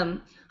God,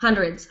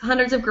 hundreds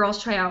of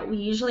girls try out. We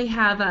usually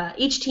have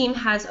each team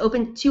has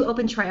 2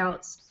 open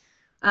tryouts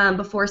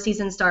before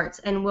season starts,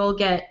 and we'll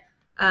get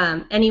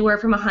anywhere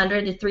from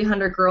 100 to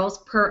 300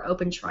 girls per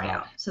open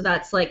tryout. So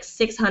that's like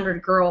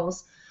 600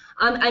 girls.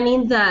 I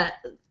mean, the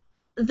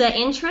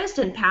interest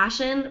and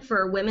passion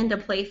for women to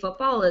play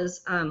football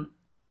is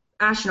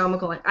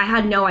astronomical. I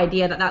had no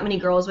idea that many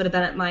girls would have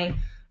been at my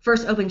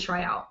first open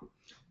tryout.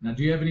 Now,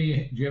 do you have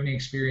any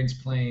experience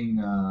playing,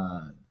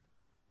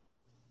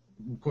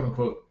 quote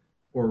unquote,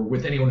 or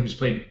with anyone who's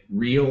played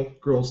real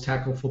girls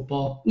tackle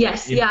football?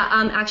 Yes,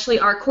 actually,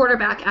 our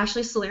quarterback,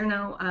 Ashley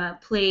Salerno,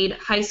 played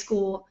high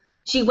school.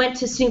 She went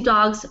to Snoop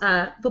Dogg's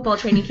football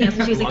training camp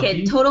when she was a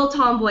kid. Total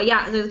tomboy.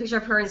 Yeah, there's a picture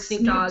of her and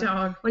Snoop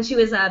Dogg when she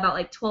was about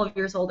like 12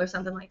 years old or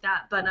something like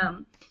that. But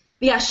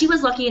yeah, she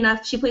was lucky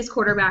enough. She plays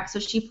quarterback, so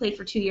she played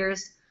for 2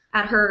 years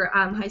at her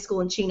high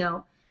school in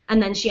Chino.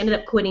 And then she ended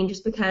up quitting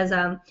just because,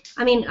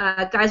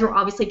 guys were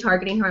obviously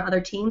targeting her on other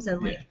teams,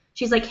 and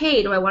she's like,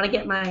 hey, do I want to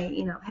get my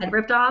head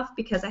ripped off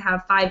because I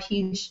have 5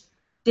 huge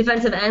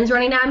defensive ends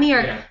running at me,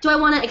 or do I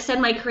want to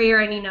extend my career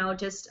and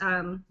just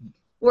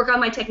work on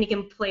my technique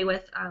and play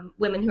with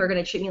women who are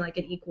going to treat me like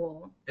an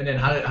equal? And then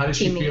how does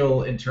she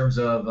feel in terms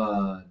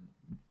of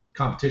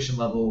competition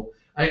level?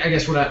 I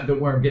guess where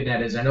I'm getting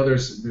at is, I know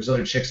there's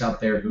other chicks out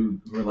there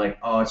who are like,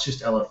 oh, it's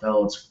just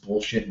LFL, it's a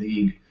bullshit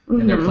league.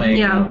 And they're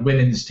playing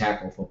women's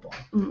tackle football.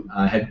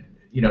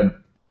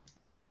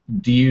 Do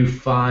do you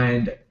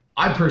find?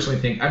 I personally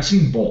think I've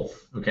seen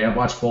both. Okay, I've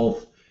watched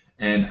both,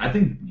 and I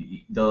think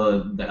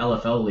the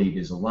LFL league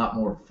is a lot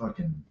more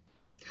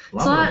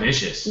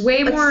vicious.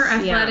 Way more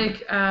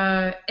athletic,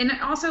 and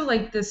also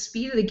like the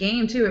speed of the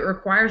game too. It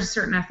requires a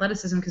certain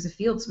athleticism because the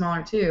field's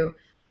smaller too.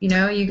 You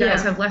know, you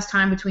guys have less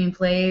time between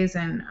plays,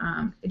 and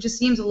it just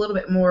seems a little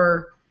bit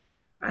more.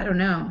 I don't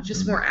know,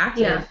 just more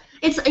active. Yeah.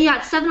 It's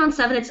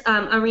 7-on-7. It's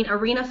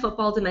arena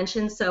football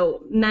dimensions.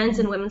 So men's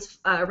and women's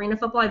arena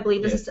football, I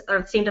believe, are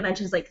the same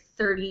dimensions, like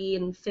 30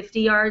 and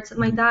 50 yards,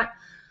 something like that.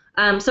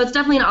 So it's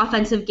definitely an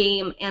offensive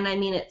game, and I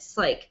mean, it's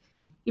like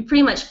you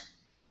pretty much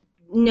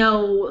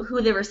know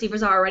who the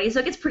receivers are already, so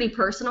it gets pretty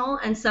personal.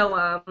 And so,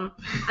 I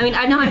mean,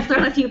 I know I've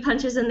thrown a few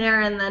punches in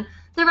there, and then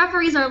the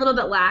referees are a little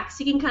bit lax.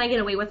 You can kind of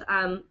get away with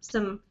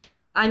some,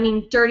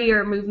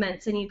 dirtier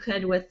movements than you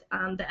could with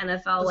the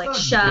NFL, like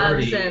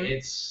shoves dirty. and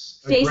It's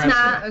face aggressive.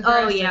 knot.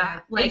 Oh yeah,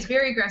 like, it's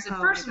very aggressive.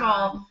 First of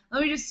all,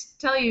 let me just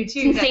tell you too.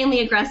 It's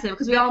insanely aggressive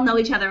because we all know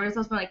each other. We're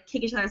supposed to like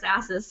kick each other's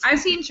asses. I've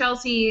seen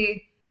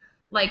Chelsea,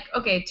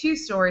 two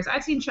stories.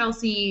 I've seen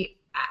Chelsea,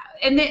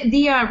 and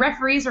the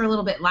referees are a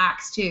little bit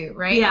lax too,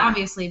 right? Yeah.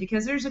 Obviously,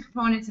 because there's a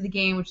component to the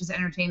game which is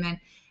entertainment,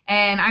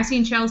 and I've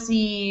seen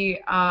Chelsea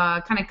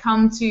kind of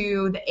come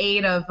to the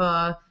aid of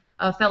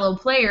a fellow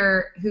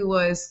player who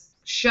was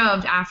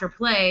shoved after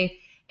play,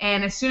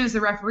 and as soon as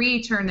the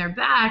referee turned their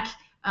back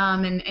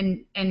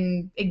and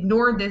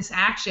ignored this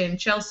action,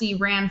 Chelsea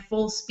ran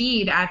full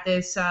speed at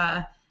this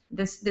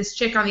this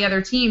chick on the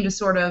other team to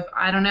sort of,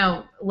 I don't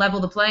know, level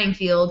the playing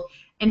field,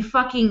 and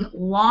fucking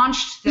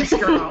launched this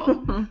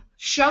girl.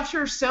 Shoved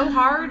her so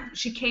hard,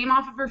 she came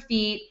off of her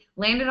feet,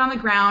 landed on the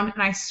ground,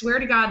 and I swear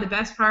to God, the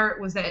best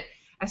part was that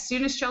as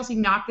soon as Chelsea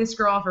knocked this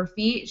girl off her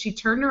feet, she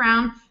turned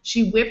around,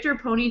 she whipped her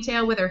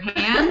ponytail with her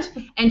hand,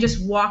 and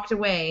just walked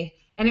away.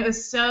 And it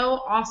was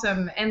so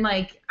awesome. And,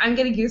 like, I'm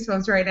getting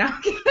goosebumps right now.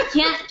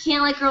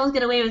 can't let girls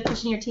get away with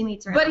pushing your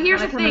teammates around. But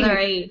here's the thing. Their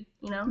aid,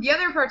 you know? The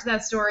other part to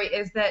that story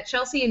is that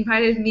Chelsea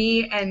invited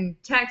me and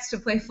Tex to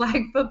play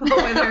flag football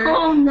with her.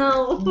 Oh,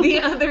 no. The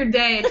other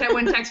day,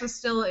 when Tex was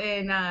still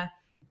out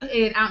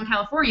in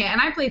California, and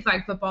I played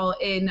flag football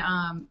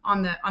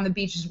on the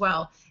beach as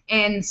well.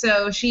 And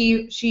so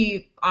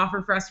she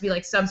offered for us to be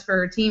like subs for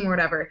her team or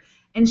whatever,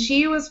 and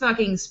she was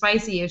fucking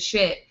spicy as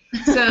shit.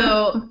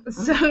 So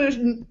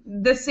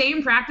the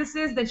same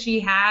practices that she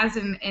has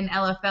in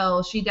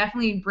LFL, she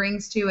definitely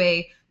brings to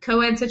a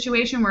co-ed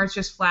situation where it's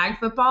just flag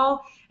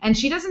football, and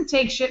she doesn't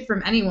take shit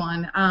from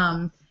anyone.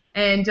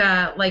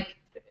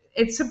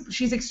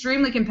 She's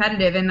extremely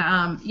competitive, and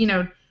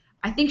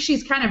I think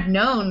she's kind of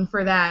known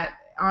for that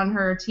on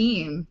her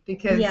team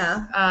because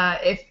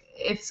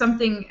if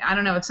something, I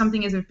don't know, if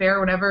something isn't fair or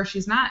whatever,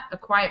 she's not a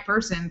quiet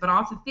person, but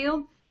off the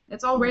field,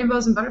 it's all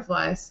rainbows and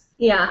butterflies.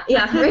 Yeah,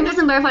 rainbows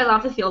and butterflies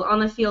off the field. On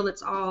the field,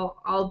 it's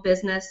all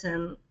business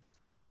and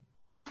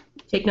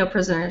take no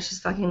prisoners.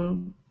 Just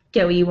fucking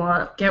get what you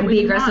want.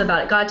 Be aggressive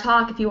about it. Gotta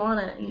talk if you want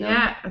it. You know?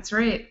 Yeah, that's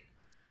right.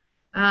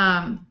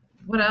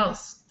 What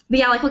else? But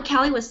yeah, like what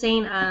Callie was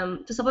saying,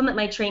 to supplement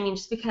my training,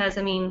 just because,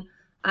 I mean,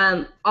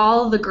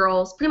 all the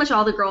girls, pretty much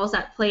all the girls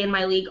that play in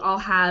my league all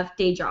have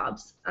day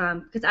jobs.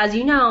 Because as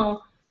you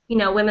know,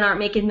 women aren't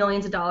making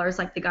millions of dollars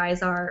like the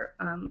guys are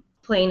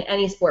playing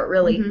any sport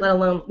really, let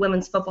alone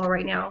women's football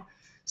right now.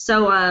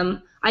 So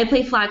I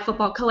play flag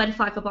football, co-ed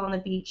flag football on the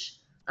beach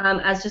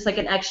as just like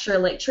an extra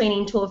like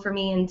training tool for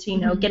me, and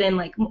to get in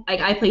like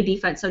I play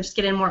defense, so just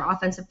get in more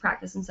offensive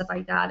practice and stuff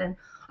like that. And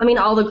I mean,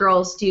 all the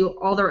girls do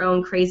all their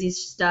own crazy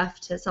stuff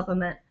to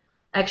supplement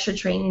extra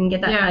training and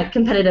get that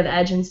competitive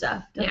edge and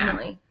stuff.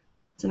 Definitely. Yeah.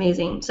 It's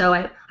amazing. So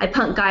I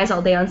punk guys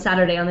all day on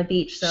Saturday on the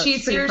beach. So she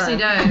seriously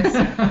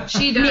does.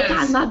 She does.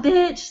 Yeah, my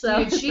bitch.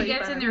 So dude, she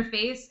gets in their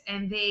face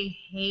and they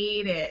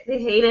hate it.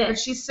 They hate it. But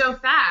she's so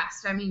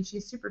fast. I mean,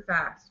 she's super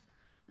fast.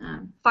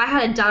 If I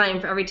had a dime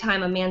for every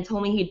time a man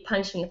told me he'd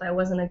punch me if I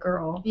wasn't a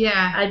girl,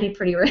 I'd be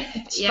pretty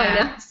rich by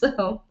now.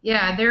 So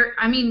yeah,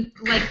 I mean,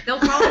 like they'll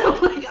call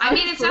it. I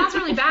mean, it sounds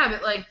really bad,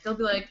 but like they'll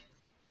be like,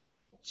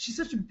 she's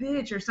such a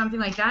bitch or something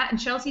like that, and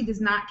Chelsea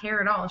does not care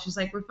at all. She's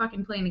like, we're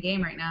fucking playing a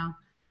game right now.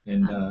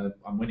 And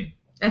I'm winning.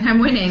 And I'm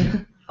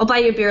winning. I'll buy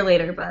you a beer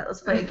later, but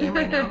let's play a game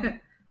right now.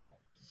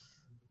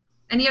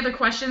 Any other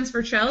questions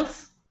for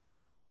Chelsea?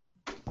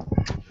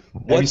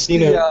 Who's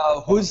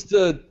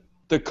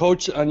the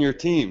coach on your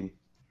team?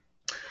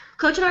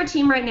 Coach on our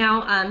team right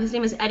now, his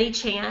name is Eddie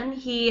Chan.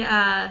 He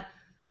has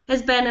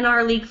been in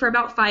our league for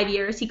about 5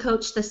 years. He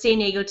coached the San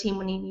Diego team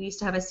when he used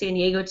to have a San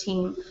Diego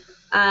team.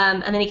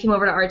 And then he came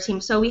over to our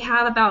team. So we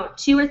have about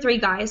 2 or 3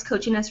 guys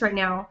coaching us right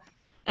now.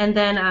 And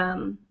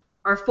then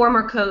our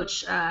former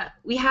coach,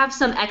 we have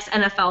some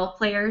ex-NFL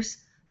players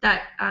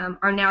that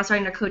are now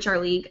starting to coach our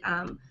league.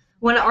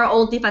 One of our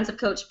old defensive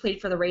coach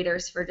played for the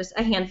Raiders for just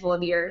a handful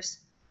of years.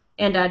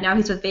 And now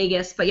he's with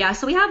Vegas. But yeah,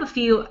 so we have a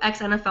few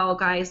ex-NFL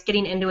guys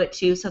getting into it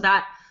too. So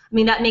that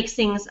makes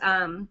things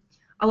a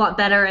lot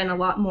better and a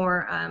lot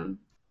more,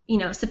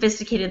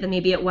 sophisticated than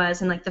maybe it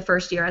was in like the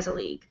first year as a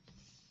league.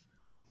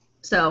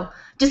 So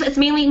just it's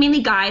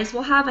mainly guys.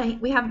 We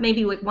have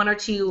maybe like 1 or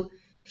 2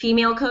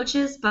 female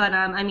coaches, but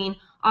I mean,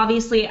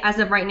 obviously, as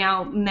of right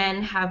now,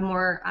 men have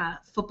more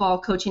football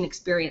coaching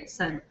experience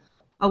than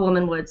a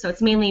woman would. So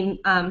it's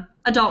mainly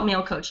adult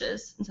male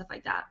coaches and stuff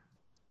like that.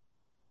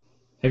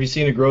 Have you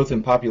seen a growth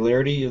in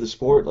popularity of the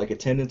sport, like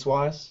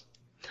attendance-wise?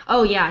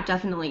 Oh yeah,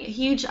 definitely. A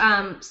huge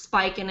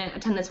spike in it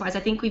attendance-wise. I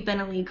think we've been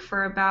in a league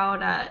for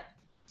about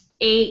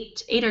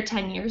 8 or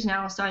 10 years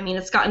now. So I mean,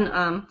 it's gotten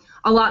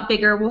a lot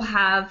bigger. We'll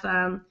have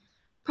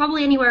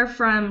probably anywhere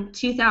from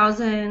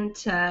 2,000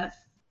 to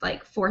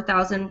like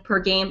 4,000 per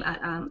game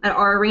at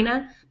our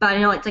arena. But I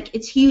know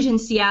it's huge in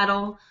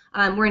Seattle.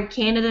 We're in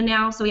Canada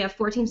now, so we have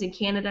 4 teams in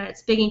Canada.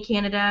 It's big in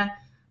Canada.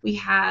 We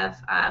have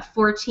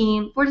 4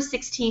 to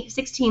 6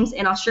 teams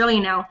in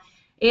Australia now.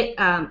 It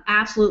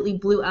absolutely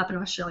blew up in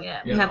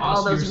Australia. Yeah, we have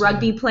all those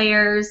rugby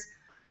players,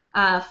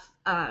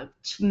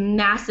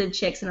 massive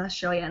chicks in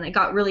Australia, and it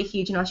got really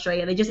huge in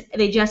Australia.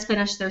 They just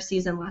finished their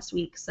season last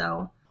week,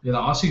 so. Yeah, the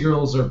Aussie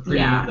girls are pretty.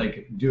 Yeah.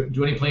 Like,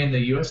 do any play in the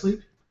U.S.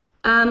 league?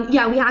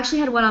 Yeah, we actually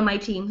had one on my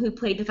team who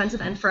played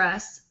defensive end for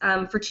us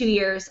for 2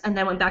 years, and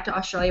then went back to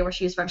Australia where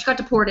she was from. She got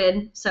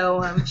deported,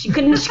 so she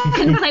couldn't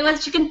play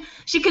with.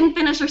 She couldn't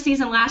finish her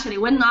season last year. They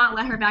would not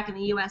let her back in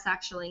the U.S.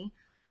 actually.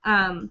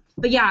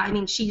 But yeah, I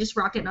mean, she just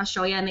rocked it in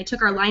Australia, and they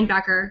took our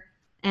linebacker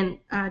and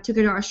took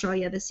her to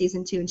Australia this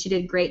season too, and she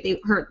did great.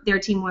 Their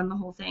team won the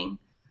whole thing,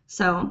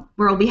 so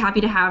we'll be happy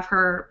to have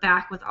her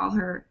back with all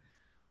her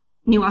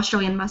new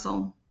Australian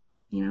muscle,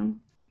 you know.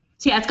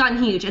 So yeah, it's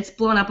gotten huge. It's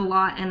blown up a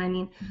lot, and I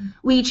mean,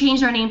 we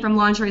changed our name from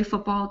Lingerie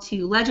Football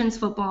to Legends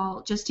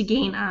Football just to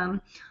gain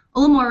a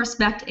little more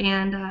respect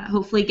and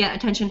hopefully get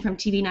attention from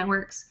TV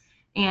networks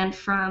and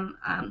from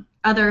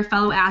other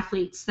fellow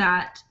athletes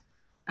that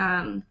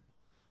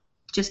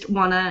just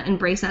want to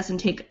embrace us and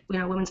take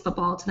women's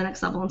football to the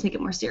next level and take it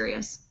more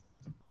serious.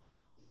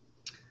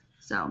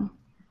 So.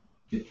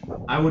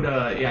 I would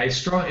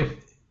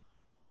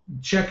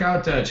check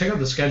out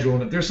the schedule,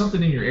 and if there's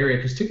something in your area,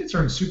 because tickets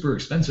aren't super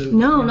expensive.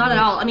 No, not at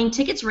all. I mean,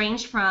 tickets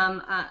range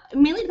from it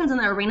mainly depends on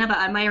the arena, but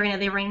at my arena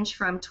they range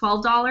from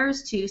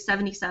 $12 to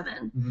 $77.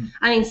 Mm-hmm.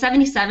 I mean,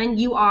 $77,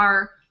 you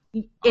are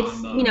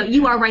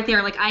right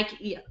there. Like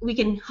we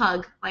can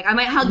hug. Like I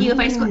might hug you if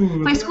I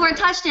score a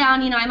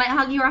touchdown. I might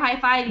hug you or high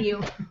five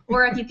you,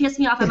 or if you piss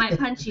me off, I might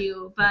punch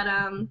you.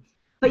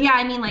 But yeah,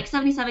 I mean, like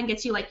 77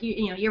 gets you like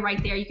you're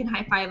right there. You can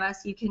high five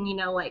us. You can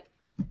like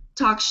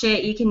talk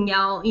shit. You can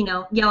yell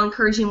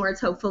encouraging words,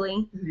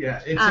 hopefully.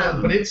 Yeah,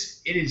 but it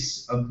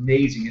is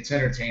amazing. It's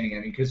entertaining. I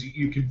mean, because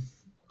you can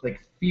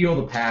like feel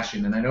the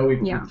passion, and I know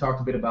we've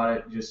talked a bit about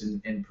it just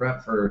in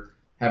prep for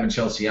having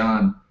Chelsea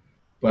on,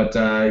 but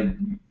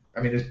I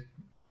mean,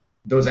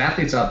 those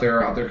athletes out there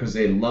are out there because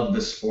they love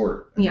the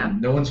sport. I mean,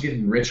 no one's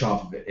getting rich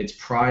off of it. It's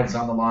pride's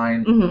on the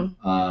line.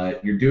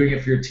 Mm-hmm. You're doing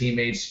it for your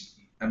teammates.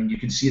 I mean, you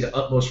can see the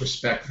utmost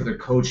respect for their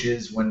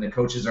coaches. When the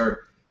coaches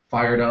are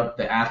fired up,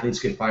 the athletes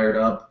get fired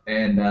up,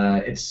 and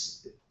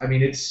it's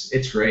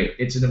great.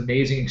 It's an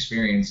amazing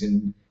experience,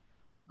 and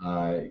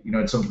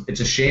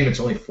it's a shame it's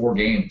only 4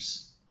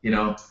 games,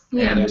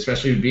 and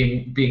especially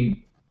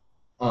being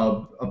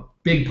a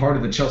big part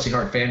of the Chelsea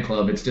Heart fan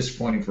club. It's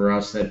disappointing for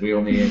us that we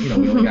only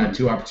got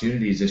 2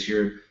 opportunities this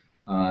year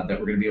that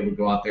we're going to be able to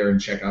go out there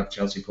and check out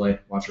Chelsea play,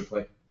 watch her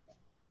play.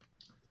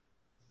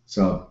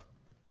 So,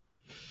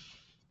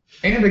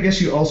 and I guess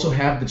you also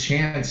have the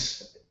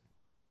chance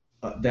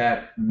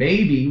that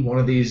maybe one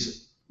of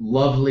these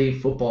lovely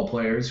football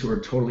players who are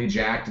totally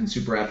jacked and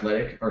super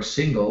athletic are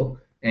single,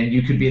 and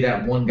you could be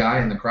that one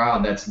guy in the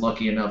crowd that's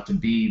lucky enough to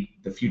be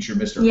the future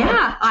Mr. Yeah,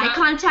 Hart. Eye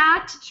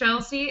contact.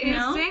 Chelsea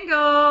is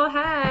single.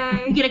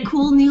 Hey. You get a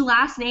cool new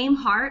last name,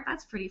 Hart.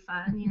 That's pretty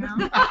fun, I mean,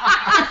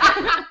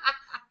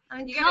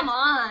 come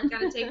on. You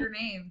gotta take her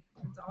name.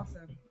 It's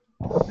awesome.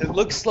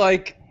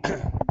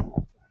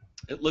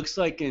 It looks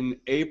like in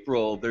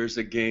April there's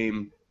a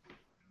game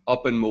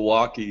up in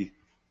Milwaukee,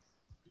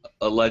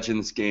 a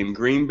Legends game,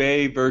 Green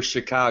Bay versus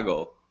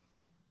Chicago.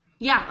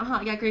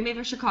 Yeah, Green Bay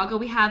versus Chicago.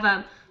 We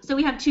have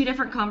we have 2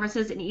 different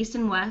conferences in East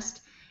and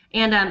West,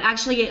 and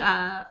actually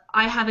I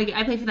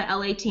play for the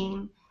LA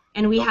team,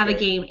 and we have a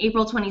game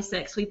April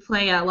 26th. We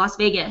play Las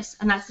Vegas,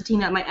 and that's the team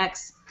that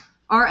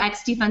our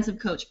ex defensive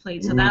coach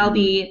played. So that'll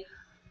be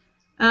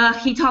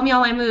he taught me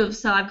all my moves,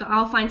 so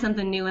I'll find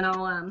something new, and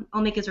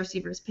I'll make his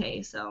receivers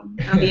pay. So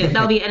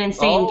that'll be an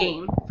insane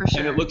game for sure.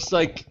 And it looks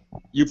like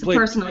you played a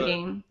personal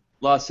game.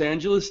 Los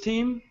Angeles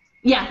team?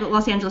 Yeah, the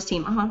Los Angeles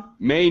team.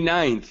 May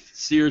 9th,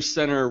 Sears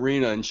Center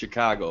Arena in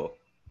Chicago.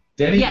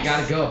 Denny, you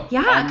gotta go.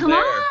 Yeah, come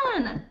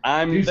on.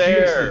 I'm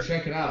there. Seriously,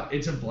 check it out.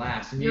 It's a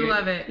blast. And you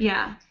love it.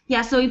 Yeah.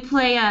 So we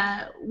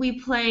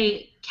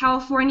play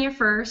California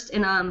first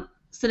in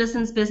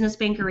Citizens Business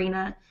Bank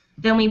Arena.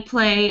 Then we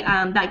play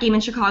that game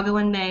in Chicago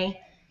in May,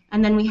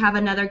 and then we have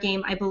another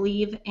game, I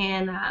believe,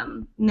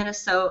 in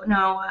Minnesota.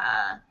 No,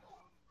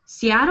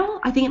 Seattle.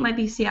 I think it might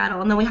be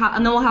Seattle, and then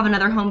we'll have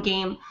another home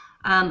game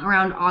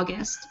around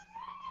August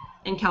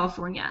in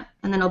California,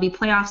 and then it'll be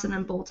playoffs and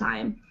then bowl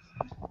time.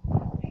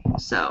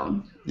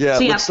 So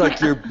it looks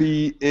like you'll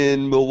be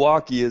in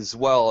Milwaukee as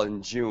well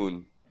in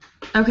June.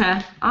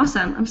 Okay,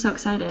 awesome. I'm so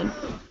excited.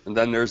 And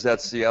then there's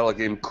that Seattle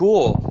game.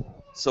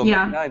 Cool. So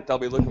Yeah. May 9th, I'll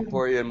be looking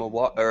for you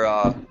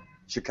in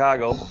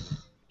Chicago.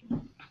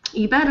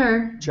 You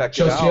better. Check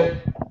it out.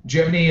 Do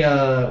you have any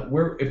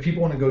where if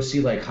people want to go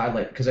see like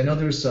highlight? Because I know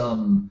there's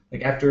some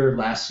like after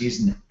last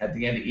season at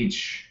the end of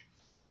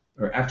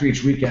after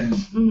each weekend,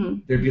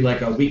 there'd be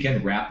like a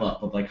weekend wrap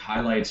up of like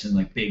highlights and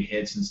like big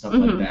hits and stuff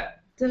like that.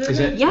 Is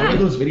that where are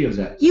those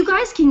videos at? You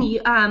guys can.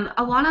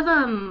 A lot of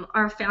them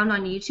are found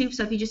on YouTube.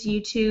 So if you just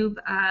YouTube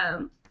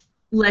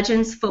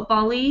Legends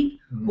Football League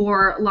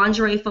or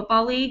Lingerie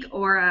Football League,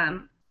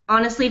 or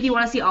honestly, if you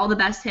want to see all the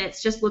best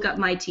hits, just look up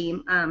my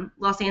team,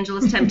 Los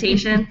Angeles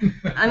Temptation.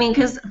 I mean,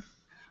 because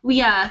we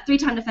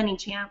 3-time defending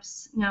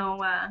champs.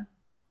 No.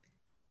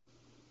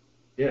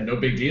 Yeah, no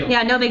big deal.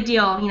 Yeah, no big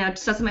deal. You know,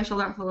 just dusting my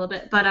shoulder off a little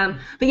bit, but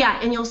yeah,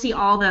 and you'll see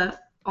all the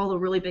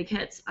really big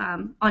hits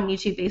on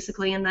YouTube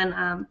basically, and then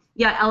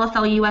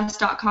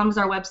LFLUS.com is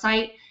our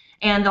website,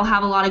 and they'll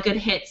have a lot of good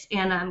hits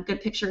and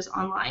good pictures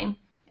online,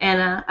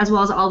 and as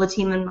well as all the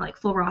team and like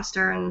full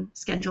roster and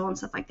schedule and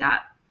stuff like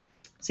that.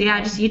 So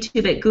yeah, just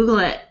YouTube it, Google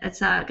it. It's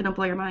gonna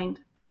blow your mind.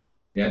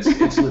 Yeah,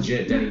 it's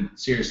legit, Denny.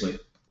 Seriously,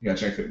 you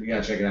gotta check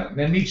it out. And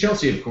then meet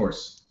Chelsea, of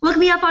course. Look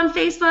me up on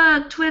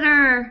Facebook,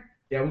 Twitter.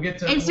 Yeah, we'll get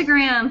to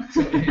Instagram.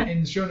 So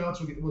in the show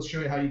notes, we'll show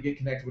you how you get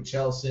connected with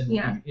Chelsea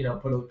and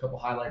put a couple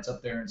highlights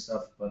up there and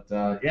stuff. But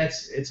yeah,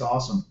 it's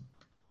awesome.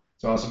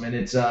 It's awesome, and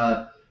it's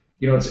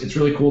it's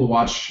really cool to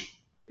watch.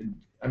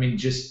 I mean,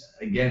 just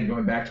again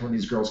going back to when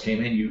these girls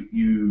came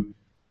in,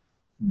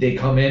 they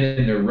come in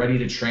and they're ready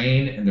to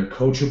train and they're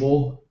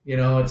coachable.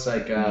 It's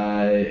like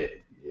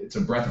it's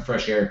a breath of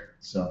fresh air.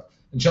 So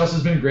and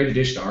Chelsea's been a great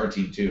addition to our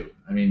team too.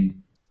 I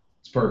mean,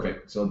 it's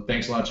perfect. So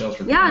thanks a lot,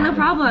 Chelsea. For yeah, no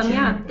problem.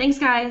 Yeah, thanks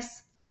guys.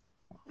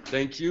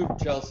 Thank you,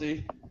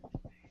 Chelsea.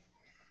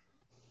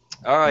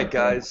 All right,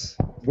 guys.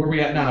 Where are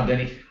we at now,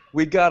 Denny?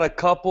 We got a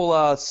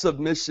couple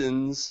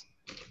submissions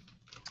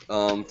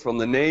from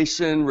the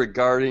nation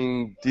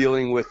regarding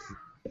dealing with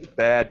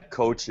bad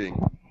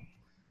coaching.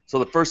 So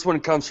the first one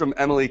comes from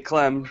Emily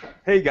Clem.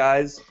 Hey,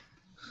 guys.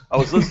 I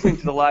was listening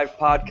to the live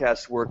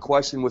podcast where a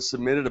question was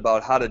submitted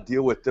about how to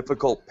deal with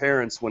difficult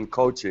parents when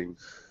coaching.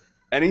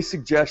 Any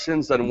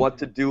suggestions on what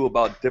to do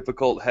about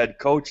difficult head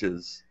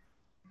coaches?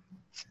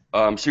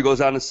 She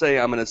goes on to say,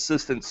 I'm an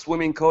assistant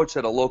swimming coach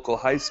at a local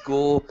high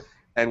school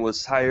and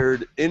was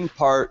hired in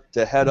part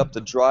to head up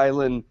the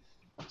Dryland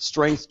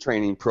strength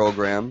training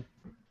program.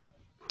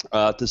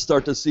 To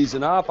start the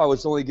season off, I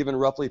was only given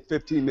roughly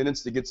 15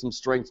 minutes to get some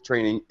strength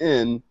training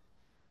in.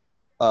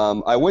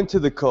 I went to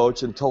the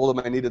coach and told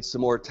him I needed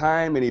some more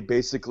time, and he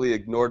basically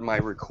ignored my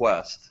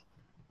request.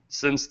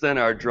 Since then,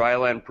 our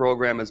Dryland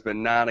program has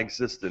been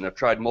non-existent. I've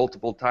tried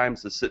multiple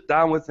times to sit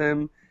down with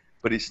him,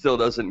 but he still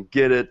doesn't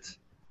get it.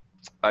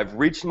 I've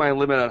reached my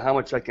limit on how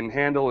much I can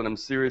handle, and I'm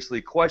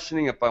seriously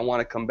questioning if I want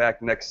to come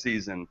back next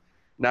season.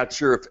 Not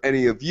sure if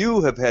any of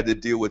you have had to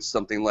deal with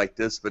something like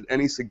this, but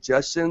any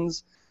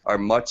suggestions are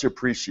much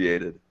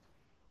appreciated.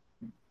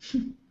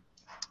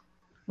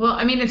 Well,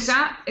 I mean, it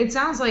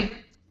sounds like,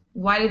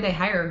 why did they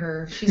hire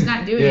her? She's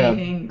not doing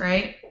anything,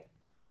 right?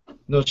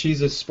 No,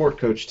 she's a sport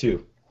coach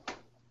too.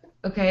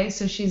 Okay,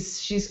 so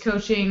she's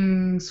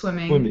coaching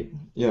swimming. Swimming,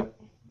 yeah.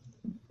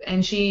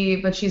 And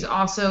she's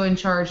also in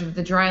charge of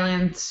the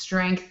Dryland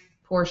strength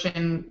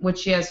portion, which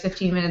she has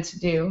 15 minutes to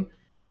do.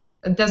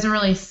 It doesn't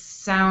really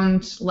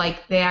sound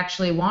like they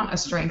actually want a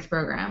strength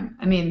program.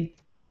 I mean,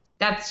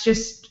 that's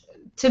just,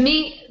 to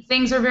me,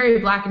 things are very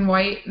black and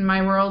white in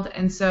my world,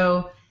 and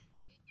so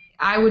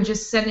I would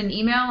just send an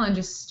email and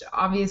just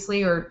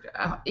obviously, or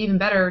even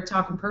better,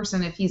 talk in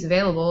person if he's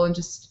available, and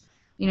just,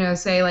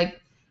 say like,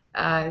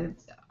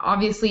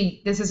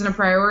 obviously this isn't a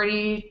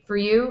priority for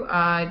you.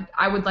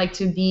 I would like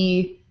to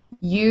be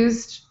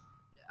used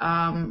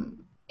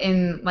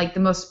in like the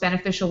most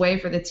beneficial way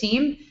for the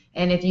team,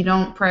 and if you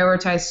don't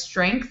prioritize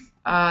strength,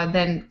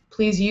 then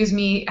please use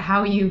me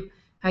how you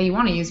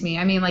want to use me.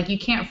 I mean, like, you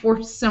can't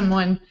force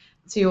someone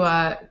to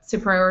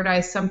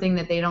prioritize something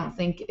that they don't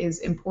think is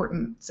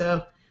important.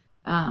 So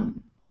I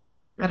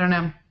don't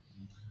know.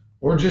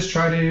 Or just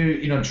try to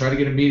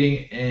get a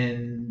meeting,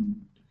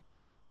 and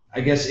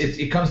I guess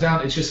it comes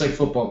down, it's just like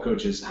football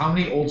coaches. How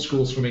many old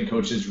school swimming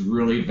coaches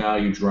really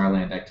value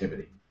Dryland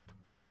activity?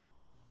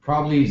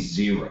 Probably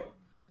zero.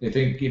 They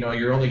think,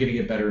 you're only going to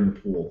get better in the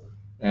pool.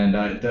 And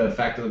the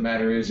fact of the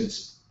matter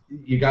is,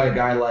 you got a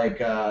guy like,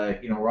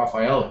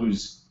 Raphael,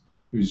 who's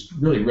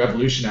really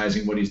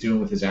revolutionizing what he's doing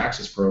with his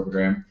Access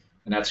program,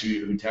 and that's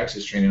who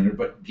Texas trained under.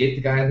 But get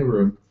the guy in the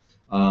room,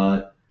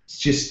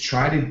 just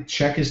try to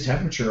check his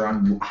temperature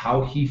on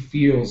how he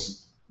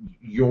feels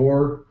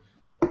your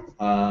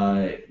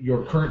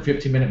current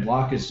 15-minute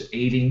block is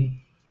aiding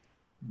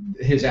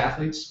his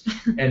athletes,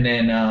 and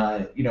then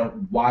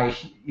why,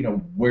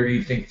 where do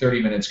you think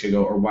 30 minutes could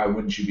go, or why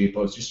wouldn't you be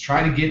opposed? Just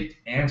try to get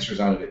answers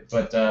out of it.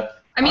 But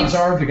odds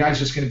are the guy's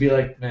just going to be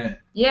like, meh.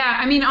 Yeah,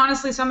 I mean,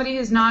 honestly, somebody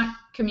who's not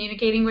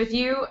communicating with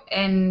you,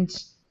 and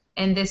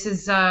this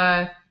is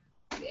a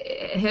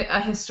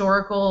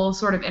historical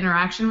sort of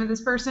interaction with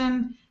this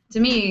person, to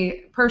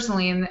me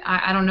personally, and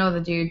I don't know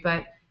the dude,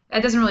 but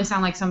that doesn't really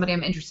sound like somebody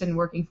I'm interested in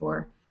working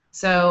for.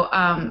 So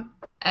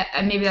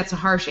maybe that's a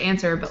harsh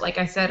answer, but like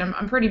I said, I'm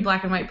a pretty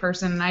black and white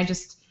person, and I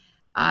just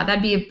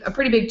that'd be a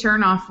pretty big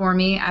turnoff for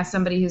me as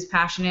somebody who's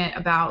passionate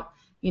about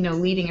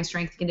leading a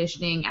strength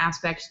conditioning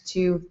aspect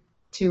to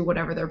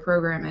whatever their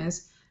program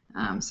is.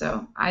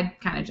 So I'd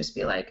kind of just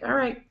be like, all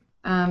right,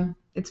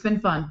 it's been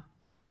fun.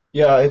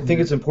 Yeah, I think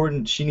it's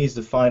important. She needs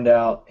to find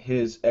out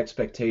his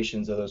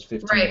expectations of those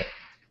 15 minutes.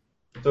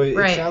 So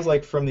it sounds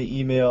like from the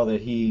email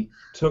that he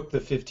took the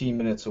 15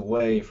 minutes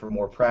away for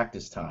more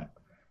practice time.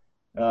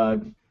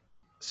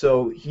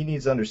 So he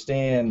needs to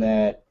understand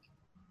that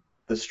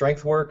the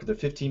strength work, the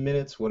 15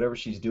 minutes, whatever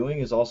she's doing,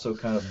 is also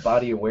kind of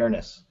body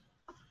awareness.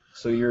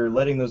 So you're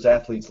letting those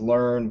athletes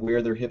learn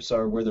where their hips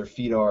are, where their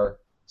feet are,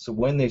 so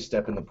when they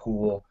step in the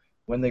pool,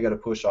 when they got to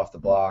push off the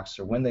blocks,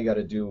 or when they got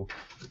to do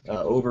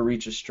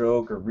overreach a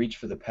stroke or reach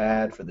for the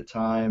pad for the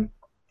time,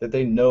 that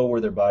they know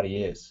where their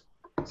body is.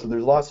 So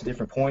there's lots of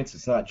different points.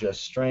 It's not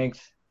just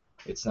strength.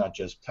 It's not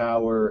just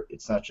power.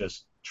 It's not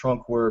just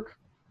trunk work.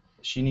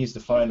 She needs to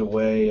find a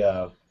way,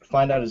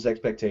 find out his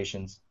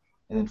expectations,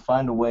 and then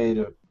find a way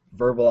to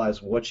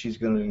verbalize what she's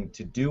going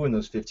to do in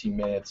those 15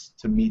 minutes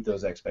to meet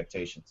those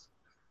expectations.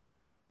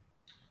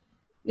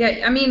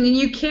 Yeah, I mean,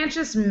 you can't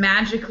just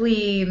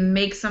magically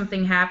make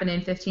something happen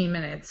in 15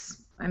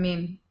 minutes. I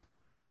mean,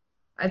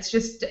 it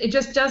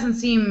just doesn't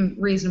seem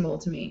reasonable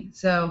to me.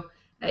 So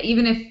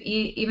even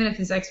if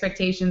his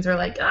expectations are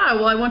like,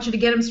 well, I want you to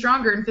get him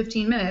stronger in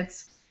 15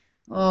 minutes.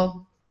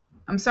 Well,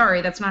 I'm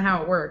sorry, that's not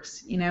how it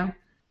works, And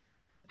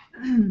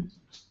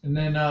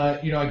then,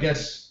 I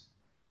guess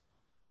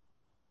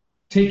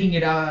taking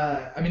it,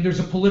 I mean, there's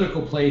a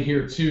political play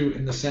here too,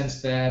 in the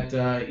sense that,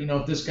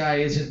 if this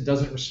guy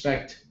doesn't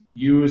respect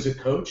you as a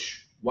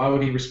coach, why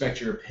would he respect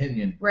your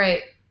opinion?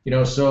 Right.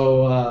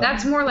 So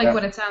that's more like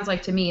what it sounds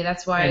like to me.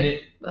 That's why.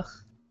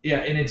 And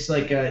it's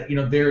like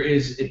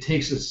it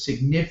takes a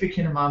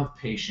significant amount of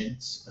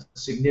patience, a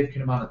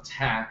significant amount of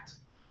tact,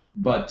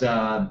 but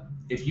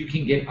if you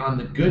can get on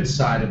the good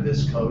side of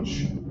this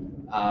coach,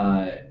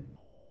 and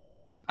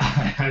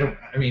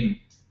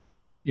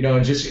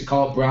just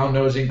call it brown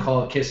nosing,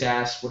 call it kiss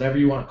ass, whatever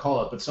you want to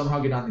call it, but somehow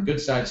get on the good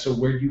side, so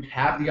where you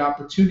have the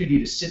opportunity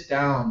to sit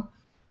down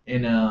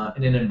in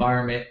an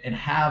environment and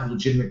have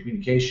legitimate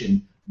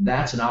communication,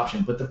 that's an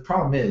option. But the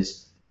problem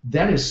is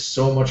that is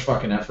so much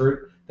fucking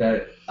effort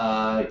that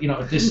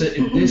if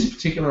this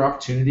particular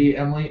opportunity,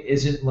 Emily,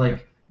 isn't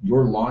like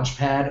your launch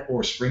pad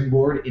or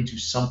springboard into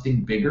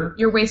something bigger,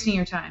 you're wasting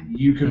your time.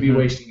 You could be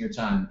wasting your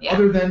time. Yeah.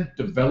 Other than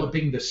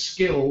developing the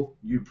skill,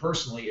 you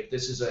personally, if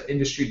this is an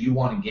industry you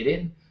want to get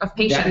in, of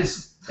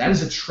patience, that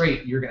is a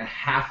trait you're going to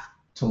have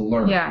to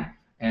learn. Yeah.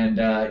 And,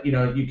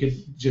 you could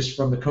just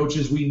from the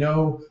coaches we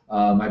know,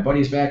 my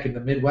buddies back in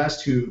the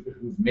Midwest who've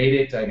made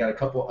it. I got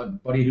a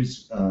buddy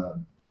who's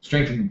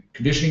strength and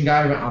conditioning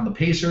guy on the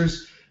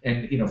Pacers,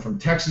 and, from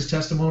Texas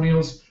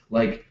testimonials,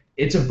 like,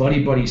 it's a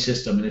buddy-buddy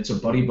system, and it's a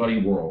buddy-buddy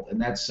world. And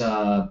that's,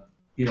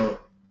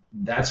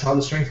 that's how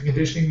the strength and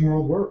conditioning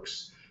world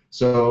works.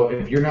 So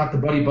if you're not the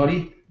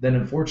buddy-buddy, then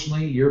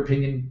unfortunately your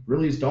opinion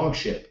really is dog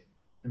shit.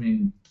 I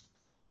mean,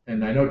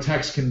 and I know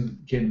Tex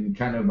can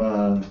kind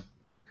of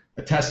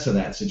attest to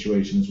that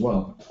situation as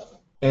well.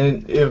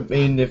 And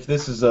if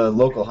this is a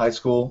local high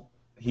school,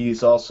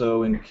 he's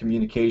also in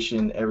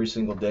communication every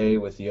single day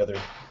with the other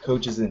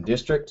coaches in the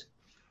district.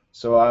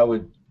 So I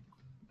would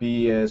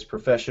be as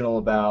professional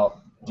about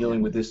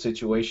dealing with this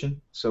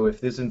situation. So if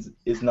this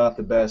is not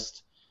the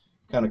best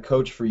kind of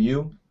coach for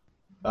you,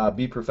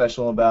 be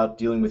professional about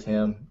dealing with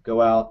him.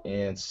 Go out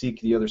and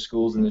seek the other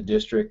schools in the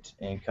district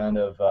and kind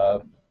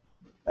of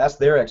ask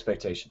their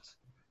expectations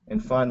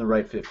and find the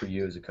right fit for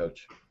you as a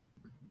coach.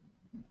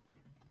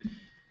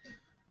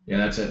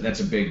 Yeah, that's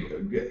a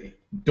big.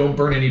 Don't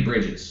burn any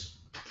bridges.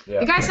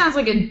 Yeah. The guy sounds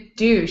like a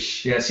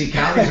douche. Yeah, see,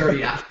 Callie's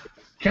already out.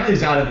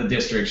 Callie's out of the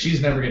district.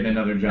 She's never getting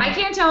another job. I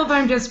can't tell if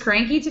I'm just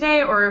cranky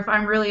today or if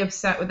I'm really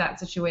upset with that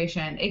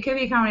situation. It could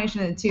be a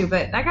combination of the two,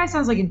 but that guy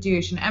sounds like a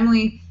douche. And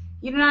Emily,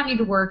 you do not need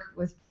to work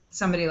with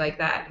somebody like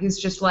that who's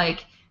just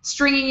like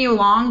stringing you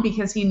along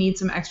because he needs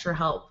some extra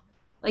help.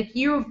 Like,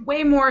 you're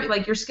way more,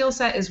 like, your skill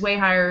set is way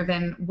higher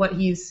than what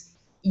he's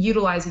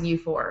utilizing you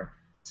for.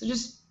 So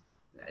just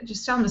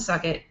tell him to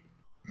suck it.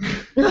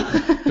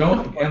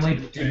 Don't,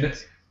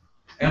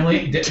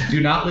 Emily, do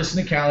not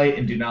listen to Callie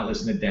and do not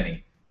listen to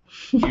Denny.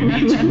 You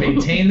need to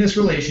maintain this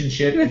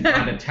relationship and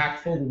find a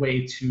tactful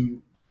way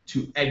to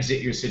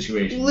exit your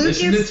situation.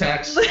 Listen to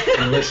Tex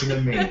and listen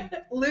to me.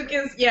 Luke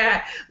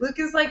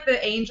is like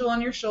the angel on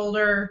your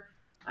shoulder.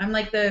 I'm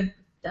like the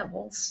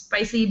devil,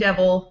 spicy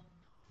devil.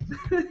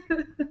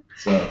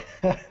 But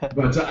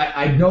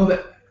I know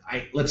that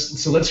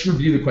let's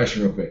review the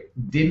question real quick.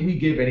 Did we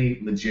give any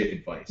legit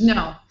advice?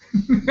 No.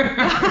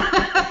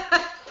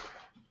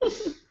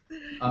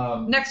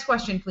 Next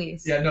question,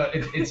 please. Yeah, no,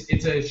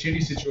 it's a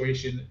shitty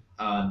situation.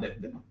 I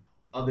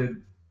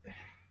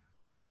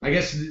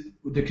guess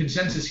the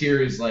consensus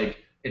here is like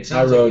it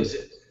sounds like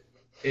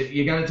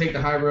you got to take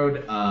the high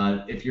road.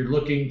 If you're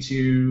looking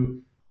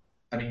to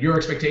I mean, your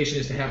expectation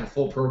is to have a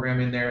full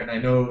program in there, and I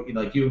know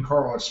like you and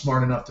Carl are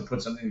smart enough to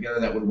put something together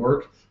that would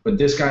work, but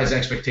this guy's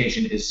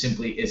expectation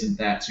simply isn't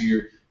that. So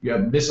you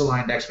have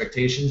misaligned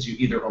expectations. You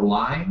either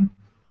align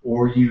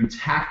or you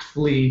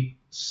tactfully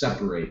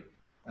separate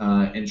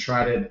and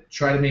try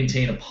to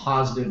maintain a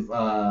positive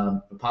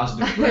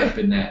rep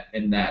in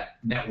that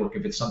network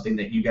if it's something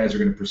that you guys are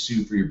going to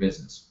pursue for your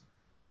business.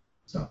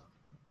 So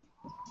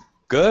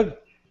good.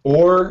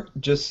 Or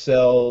just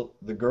sell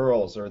the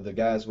girls or the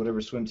guys,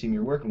 whatever swim team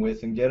you're working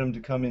with, and get them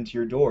to come into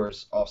your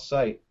doors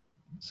off-site.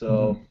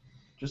 So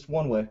just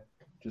one way.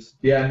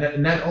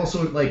 And that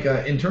also, like,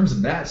 in terms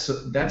of that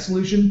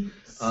solution,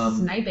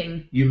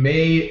 sniping. You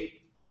may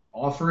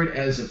offer it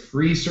as a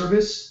free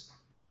service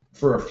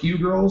for a few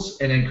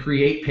girls and then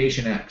create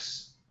patient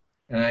X.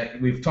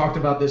 And we've talked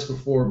about this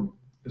before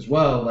as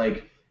well,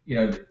 like,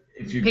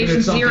 if you're good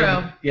at something,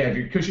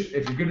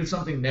 if you're good at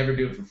something, never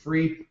do it for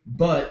free.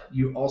 But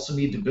you also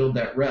need to build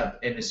that rep.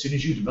 And as soon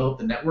as you develop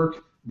the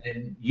network,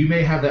 then you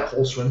may have that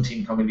whole swim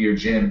team come into your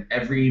gym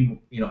every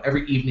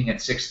evening at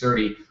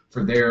 6:30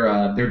 for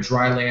their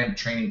dry land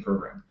training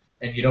program.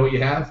 And you know what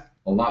you have?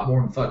 A lot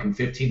more than fucking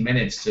 15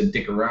 minutes to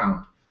dick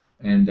around.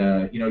 And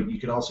you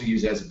could also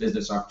use it as a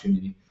business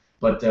opportunity.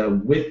 But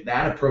with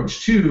that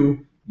approach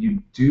too,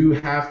 you do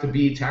have to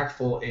be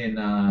tactful in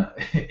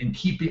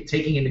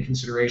taking into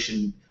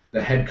consideration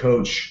the head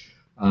coach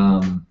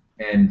and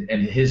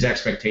his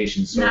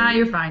expectations. So, nah,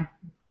 you're fine.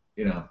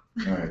 All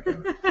right,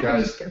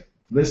 guys,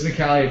 listen to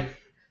Callie.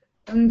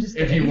 I'm just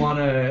kidding. If you want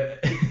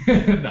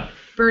to, no.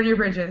 Burn your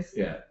bridges.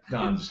 Yeah, no,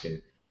 I'm just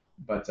kidding.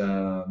 But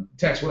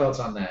Tex, what else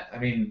on that? I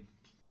mean,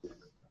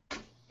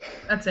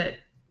 that's it.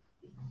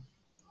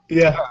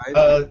 Yeah,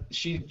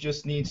 she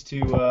just needs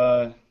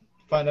to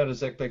find out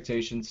his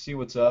expectations, see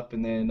what's up,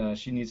 and then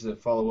she needs to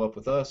follow up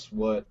with us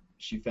what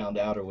she found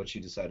out or what she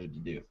decided to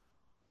do.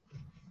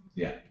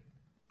 Yeah.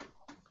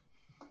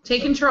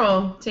 Take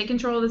control. Take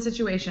control of the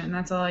situation.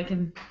 That's all I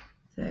can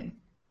say.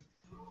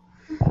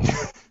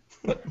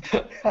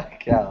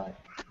 God.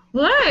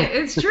 What?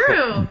 It's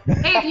true.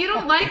 Hey, if you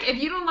don't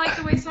like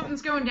the way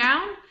something's going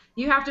down,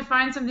 you have to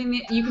find something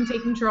that you can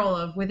take control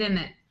of within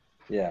it.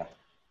 Yeah.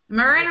 Am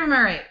I right or am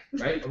I right?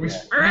 Right? Am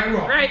I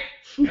wrong? Right.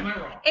 Am I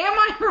wrong? Am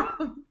I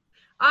wrong?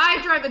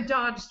 I drive a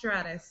Dodge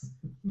Stratus.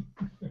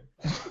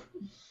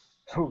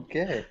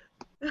 Okay.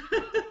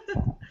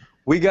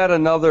 We got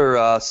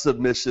another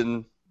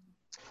submission.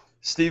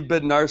 Steve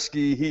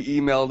Bednarski, he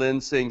emailed in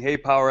saying, "Hey,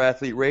 Power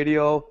Athlete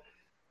Radio,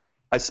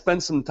 I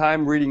spent some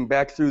time reading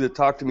back through the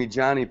Talk to Me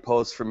Johnny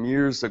post from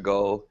years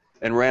ago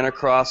and ran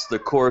across the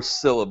course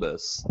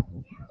syllabus."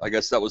 I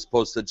guess that was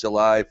posted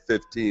July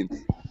 15th,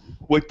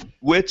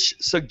 which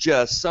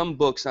suggests some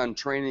books on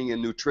training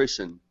and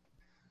nutrition.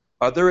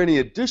 Are there any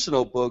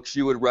additional books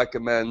you would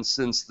recommend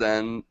since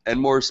then, and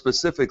more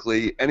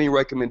specifically, any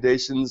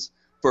recommendations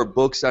for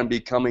books on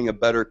becoming a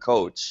better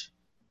coach?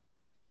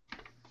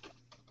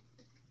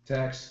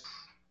 Tex.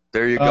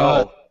 There you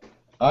go.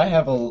 I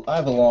have a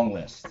long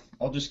list.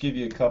 I'll just give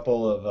you a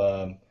couple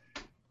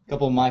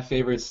of my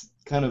favorites.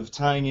 Kind of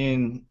tying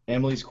in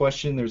Emily's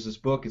question, there's this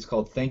book. It's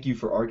called Thank You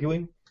for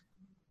Arguing,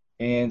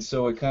 and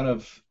so it kind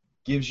of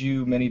gives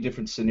you many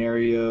different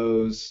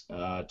scenarios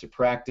to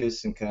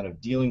practice and kind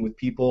of dealing with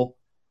people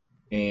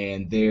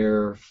and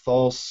their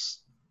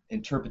false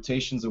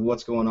interpretations of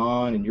what's going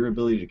on and your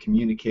ability to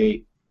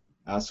communicate.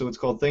 So it's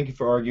called Thank You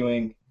for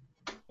Arguing,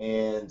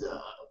 and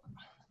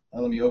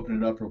let me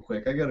open it up real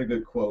quick. I got a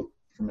good quote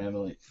from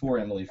Emily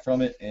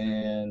from it,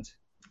 and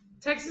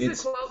Tex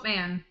is a quote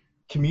man.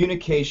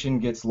 Communication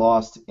gets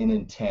lost in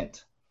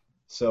intent.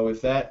 So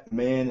if that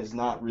man is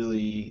not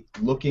really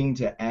looking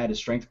to add a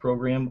strength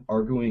program,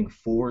 arguing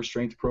for a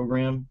strength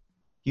program,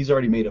 he's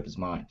already made up his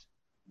mind.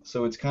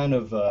 So it's kind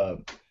of a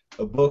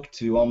book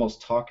to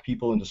almost talk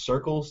people into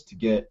circles to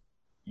get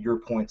your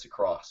points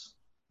across.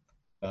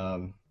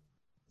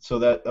 So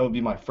that would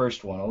be my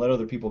first one. I'll let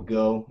other people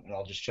go, and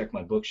I'll just check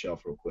my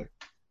bookshelf real quick.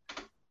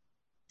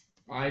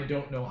 I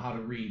don't know how to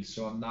read,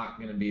 so I'm not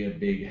going to be a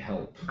big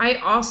help. I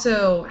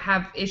also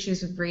have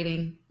issues with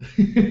reading.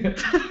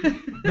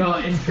 No,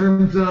 in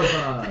terms of,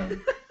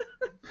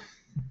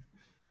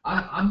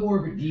 I'm more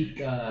of a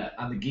geek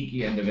on the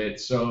geeky end of it.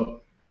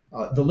 So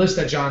the list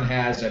that John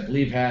has, I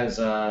believe, has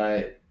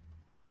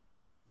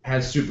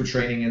super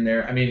training in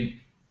there. I mean,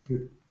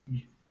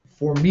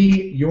 for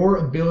me, your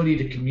ability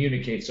to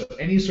communicate, so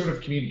any sort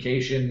of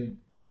communication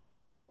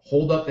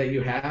holdup that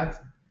you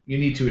have, you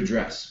need to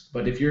address.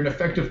 But if you're an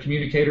effective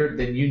communicator,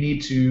 then you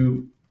need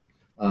to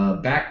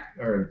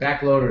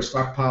backload or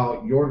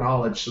stockpile your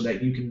knowledge so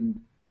that you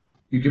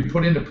can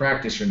put into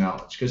practice your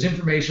knowledge. Because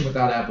information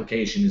without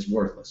application is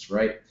worthless,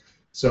 right?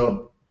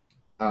 So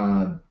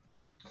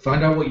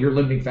find out what your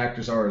limiting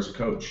factors are as a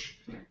coach.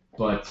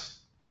 But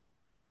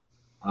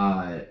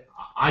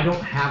I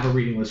don't have a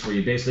reading list for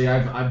you. Basically,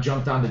 I've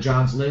jumped onto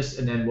John's list,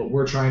 and then what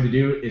we're trying to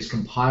do is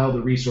compile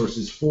the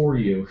resources for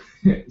you.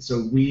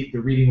 So the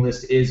reading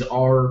list is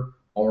our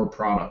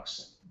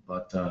products.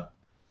 But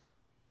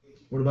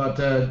what about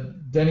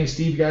Denny,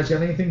 Steve? You guys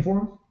got anything for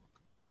him?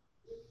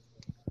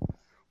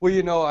 Well,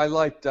 you know, I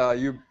liked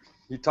you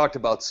talked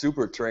about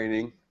super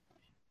training.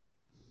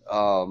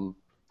 You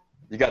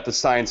got the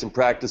science and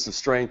practice of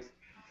strength.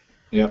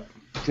 Yep.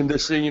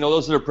 Conditioning, you know,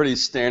 those are pretty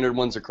standard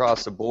ones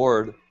across the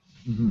board.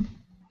 Mm-hmm.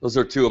 Those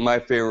are two of my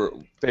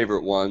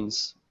favorite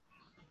ones.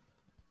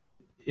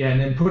 Yeah,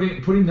 and then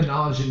putting the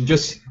knowledge in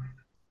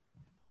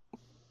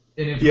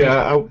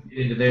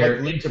into there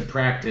into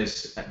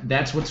practice.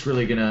 That's what's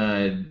going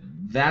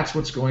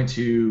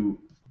to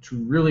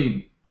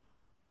really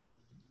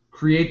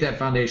create that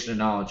foundation of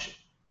knowledge.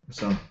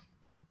 So.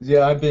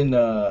 Yeah, I've been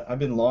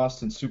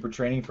lost in super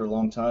training for a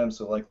long time.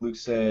 So, like Luke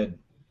said,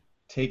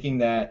 taking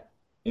that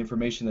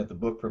information that the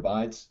book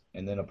provides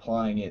and then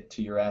applying it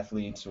to your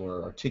athletes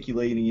or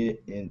articulating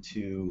it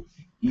into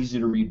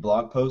easy-to-read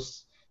blog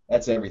posts,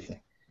 that's everything.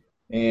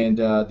 And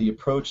the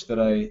approach that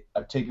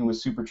I've taken with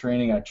super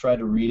training, I tried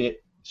to read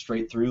it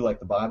straight through like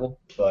the Bible,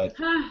 but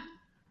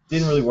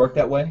didn't really work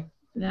that way.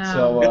 No.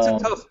 So, it's a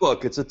tough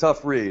book. It's a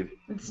tough read.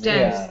 It's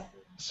dense. Yeah.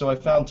 So I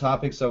found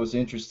topics I was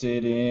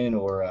interested in,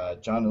 or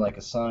John like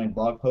assigned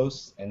blog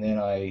posts, and then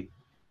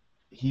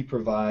he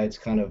provides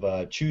kind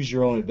of choose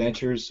your own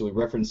adventures. So he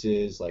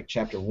references like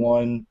chapter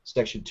 1,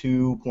 section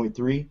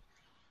 2.3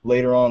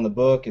 later on in the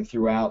book and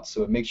throughout.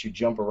 So it makes you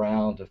jump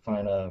around to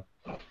kind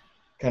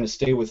of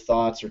stay with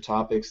thoughts or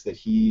topics that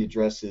he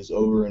addresses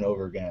over and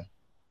over again.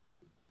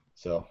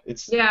 So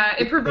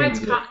it provides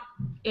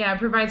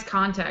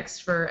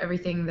context for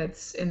everything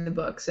that's in the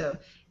book. So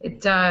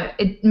it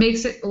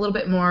makes it a little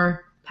bit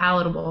more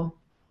palatable.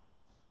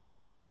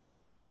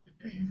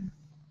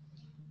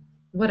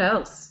 What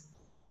else?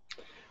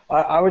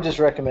 I would just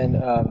recommend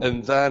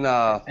and then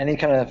any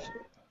kind of,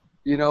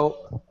 you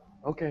know,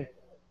 okay.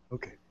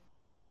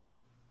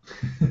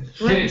 Hit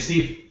it,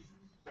 Steve.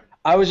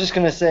 I was just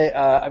gonna say,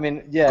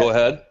 Go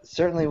ahead.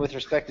 Certainly with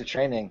respect to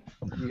training,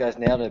 you guys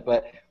nailed it.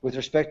 But with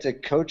respect to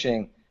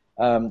coaching,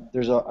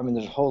 there's a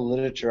whole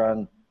literature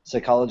on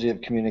psychology of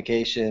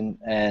communication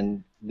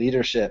and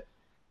leadership,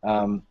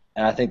 and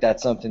I think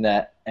that's something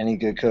that any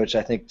good coach,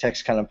 I think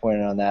Tex kind of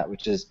pointed on that,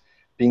 which is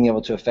being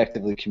able to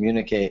effectively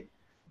communicate,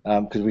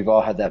 because we've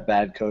all had that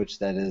bad coach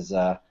that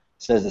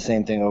says the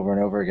same thing over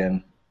and over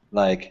again.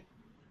 Like,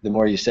 the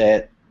more you say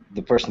it,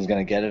 the person's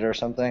going to get it or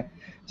something.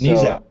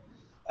 Knees out.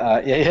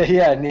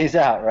 Knees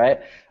out,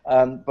 right?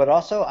 But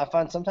also, I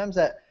find sometimes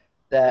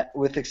that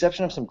with the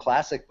exception of some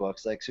classic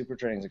books, like Super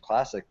Training is a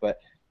classic,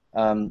 but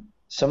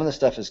some of the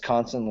stuff is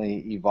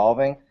constantly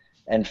evolving,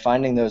 and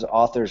finding those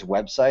authors'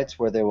 websites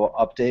where they will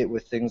update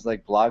with things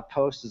like blog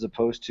posts as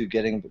opposed to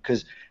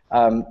because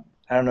I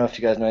don't know if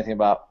you guys know anything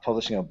about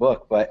publishing a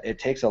book, but it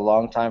takes a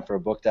long time for a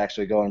book to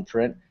actually go in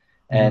print.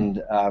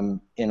 And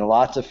in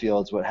lots of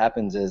fields, what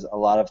happens is a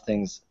lot of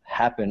things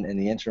happen in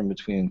the interim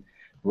between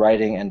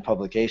writing and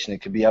publication.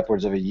 It could be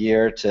upwards of a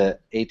year to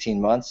 18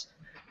 months.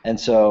 And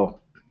so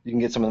you can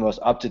get some of the most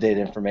up-to-date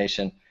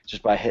information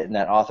just by hitting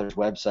that author's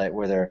website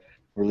where they're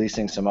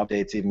releasing some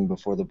updates even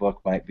before the book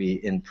might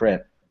be in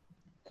print.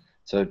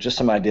 So just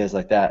some ideas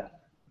like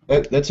that.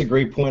 That's a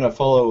great point. I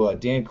follow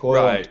Dan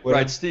Coyle on Twitter.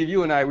 Right, Steve,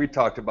 you and I, we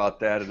talked about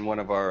that in one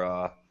of our...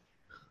 I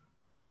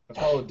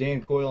follow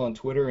Dan Coyle on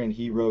Twitter, and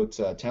he wrote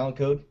Talent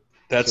Code.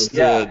 That's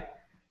the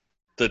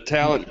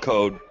Talent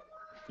Code.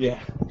 Yeah,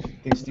 I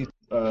think Steve,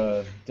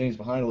 Danny's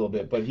behind a little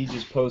bit, but he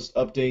just posts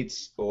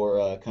updates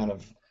or kind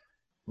of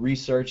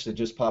research that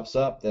just pops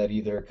up that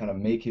either kind of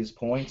make his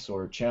points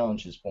or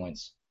challenge his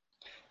points.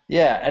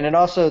 Yeah, and then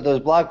also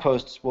those blog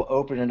posts will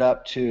open it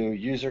up to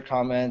user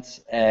comments,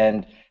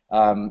 and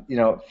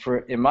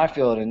in my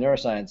field in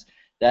neuroscience,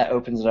 that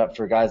opens it up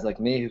for guys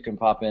like me who can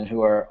pop in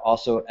who are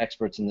also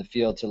experts in the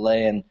field to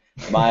lay in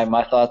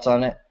my thoughts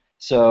on it.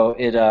 So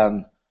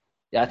I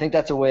think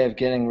that's a way of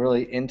getting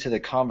really into the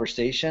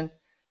conversation,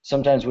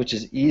 sometimes which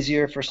is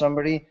easier for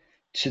somebody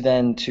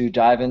to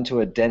dive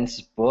into a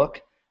dense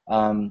book.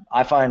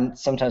 I find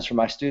sometimes for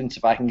my students,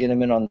 if I can get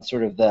them in on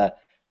sort of the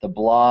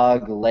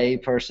blog,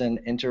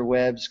 layperson,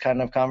 interwebs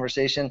kind of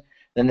conversation,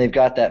 then they've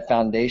got that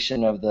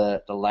foundation of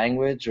the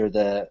language or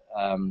the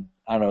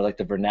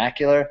the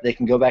vernacular. They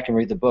can go back and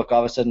read the book.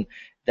 All of a sudden,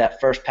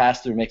 that first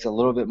pass through makes a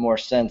little bit more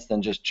sense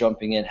than just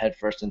jumping in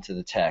headfirst into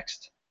the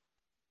text.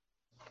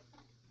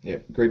 Yeah,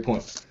 great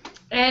point.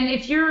 And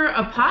if you're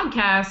a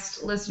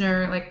podcast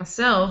listener like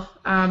myself,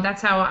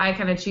 that's how I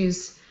kind of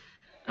choose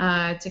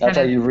That's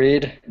how you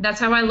read? That's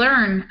how I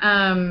learn.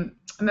 I'm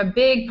a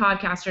big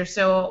podcaster,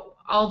 so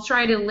I'll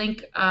try to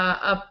link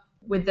up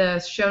with the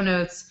show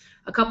notes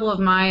a couple of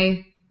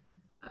my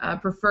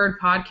preferred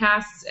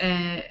podcasts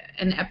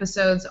and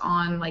episodes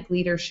on like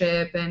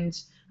leadership and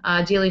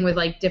dealing with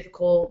like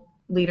difficult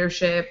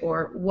leadership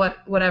or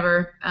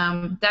whatever.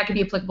 That could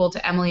be applicable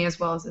to Emily as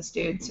well as this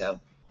dude. So.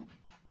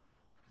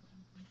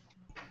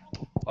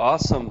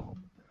 Awesome.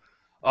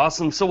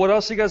 So what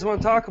else do you guys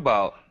want to talk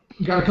about?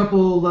 We got a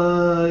couple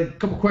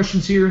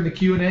questions here in the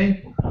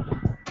Q&A.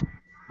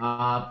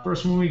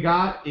 First one we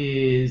got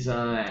is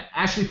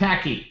Ashley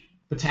Packy.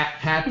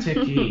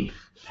 Pateki.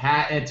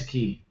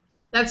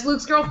 That's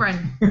Luke's girlfriend.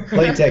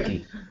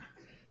 Playteki.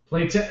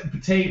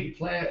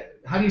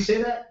 How do you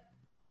say that?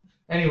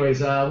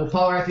 Anyways, will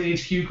Power Athlete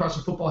HQ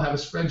CrossFit Football have a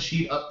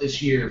spreadsheet up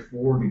this year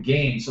for the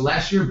game? So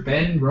last year,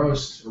 Ben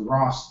Ross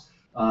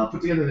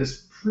put together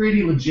this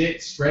pretty legit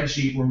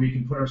spreadsheet where we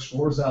can put our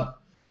scores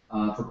up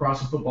for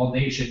CrossFit Football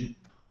Nation.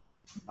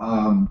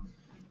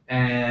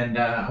 And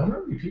I wonder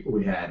how many people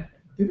we had.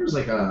 I think there was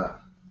like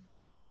about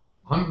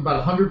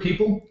 100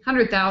 people.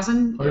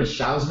 100,000.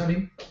 100,000, I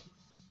mean.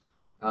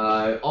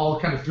 All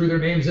kind of threw their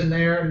names in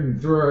there and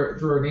threw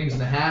our names in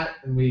the hat,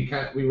 and we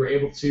were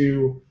able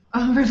to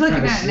we're looking kind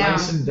of at it now.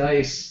 slice and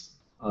dice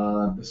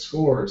the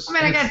scores. I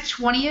mean, I got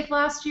 20th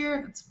last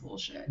year. That's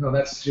bullshit. No,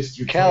 that's just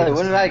your. Kelly,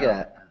 what did I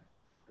get?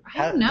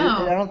 I don't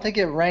know. I don't think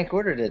it rank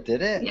ordered it,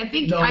 did it? I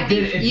think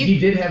he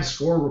did have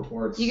score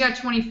reports. You got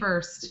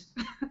 21st.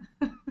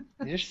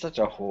 You're such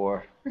a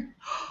whore.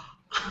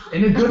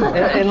 In a good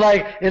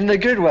way. In the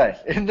good way.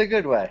 In the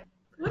good way.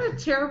 What a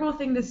terrible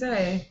thing to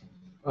say.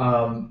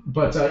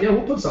 But yeah,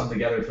 we'll put something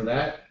together for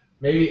that.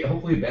 Maybe,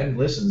 hopefully Ben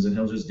listens and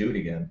he'll just do it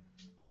again.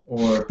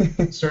 Or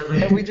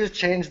certainly. Can we just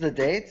change the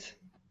dates?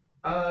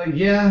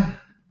 Yeah,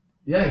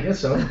 I guess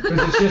so. Because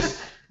it's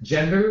just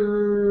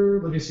gender.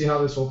 Let me see how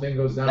this whole thing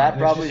goes down. That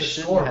probably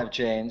shouldn't have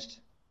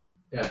changed.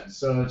 Yeah,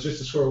 so it's just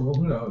a score. Well,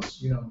 who knows?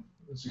 You know,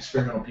 there's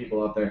experimental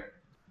people out there.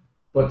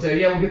 But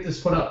yeah, we'll get this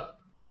put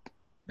up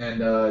and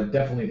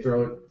definitely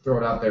throw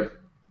it out there.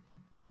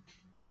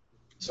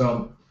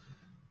 So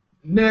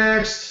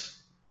next.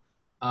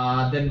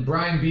 Then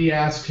Brian B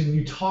asks, can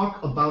you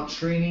talk about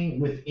training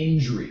with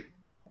injury?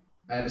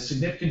 I have a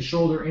significant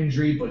shoulder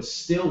injury, but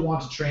still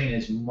want to train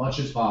as much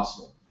as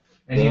possible.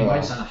 Any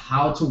advice on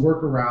how to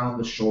work around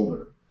the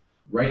shoulder?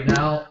 Right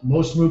now,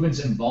 most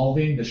movements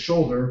involving the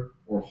shoulder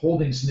or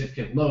holding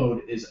significant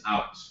load is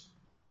out.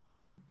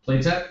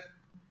 Playtech?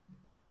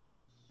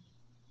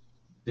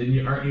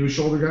 Aren't you a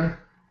shoulder guy?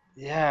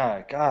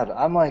 Yeah, God,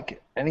 I'm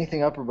like,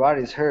 anything upper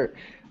body's hurt.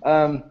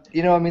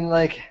 You know, I mean,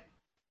 like,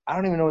 I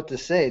don't even know what to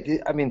say.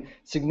 I mean,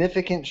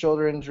 significant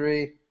shoulder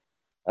injury,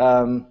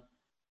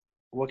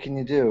 what can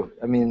you do?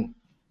 I mean,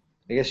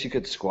 I guess you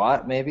could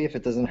squat maybe if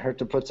it doesn't hurt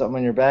to put something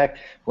on your back.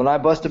 When I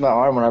busted my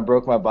arm, when I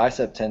broke my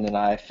bicep tendon,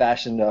 I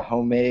fashioned a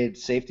homemade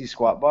safety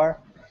squat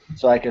bar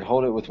so I could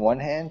hold it with one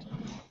hand,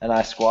 and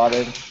I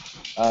squatted,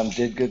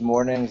 did good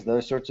mornings,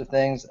 those sorts of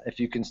things.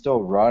 If you can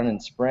still run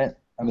and sprint,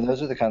 I mean,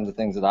 those are the kinds of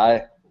things that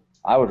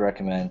I would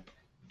recommend.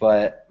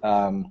 But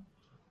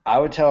I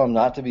would tell them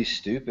not to be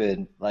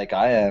stupid like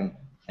I am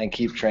and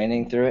keep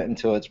training through it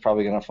until it's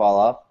probably going to fall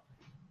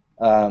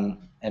off,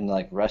 and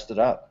like rest it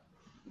up.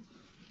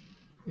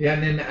 Yeah,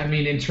 and then I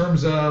mean, in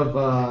terms of,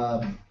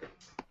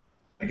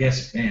 I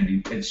guess,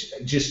 man, it's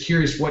just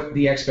curious what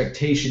the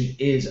expectation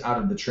is out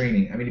of the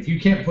training. I mean, if you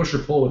can't push or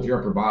pull with your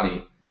upper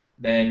body,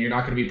 then you're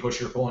not going to be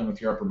pushing or pulling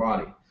with your upper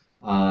body.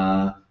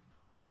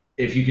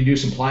 If you can do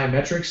some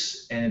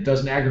plyometrics and it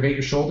doesn't aggravate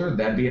your shoulder,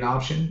 that'd be an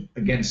option.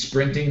 Again,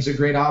 sprinting's a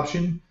great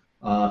option.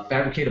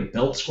 Fabricate a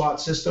belt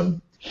squat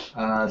system,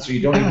 so you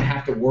don't even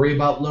have to worry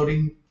about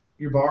loading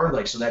your bar.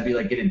 Like, so that'd be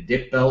like get a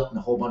dip belt and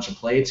a whole bunch of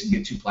plates and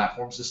get 2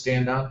 platforms to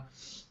stand on.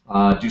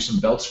 Do some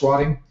belt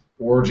squatting,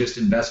 or just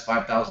invest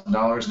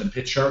 $5,000 in a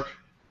pit shark.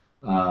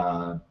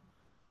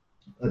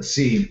 Let's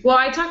see. Well,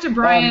 I talked to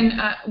Brian.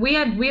 We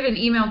had an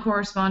email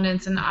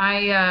correspondence, and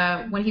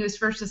I when he was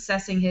first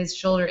assessing his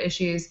shoulder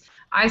issues,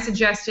 I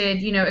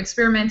suggested, you know,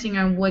 experimenting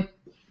on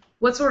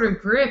what sort of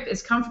grip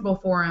is comfortable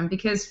for him,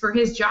 because for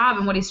his job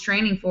and what he's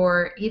training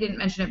for, he didn't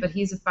mention it, but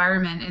he's a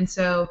fireman, and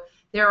so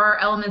there are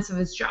elements of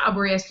his job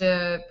where he has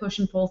to push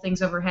and pull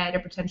things overhead or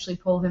potentially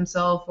pull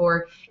himself,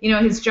 or, you know,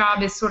 his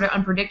job is sort of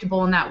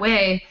unpredictable in that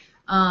way.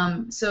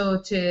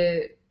 So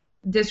to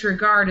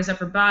disregard his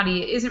upper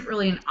body isn't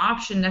really an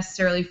option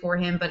necessarily for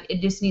him, but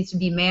it just needs to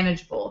be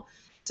manageable.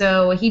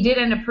 So he did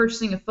end up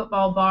purchasing a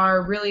football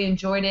bar, really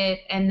enjoyed it,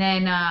 and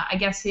then I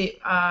guess he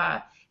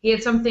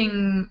had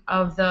something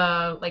of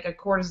the, like a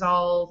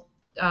cortisol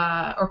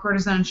or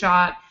cortisone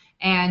shot,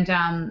 and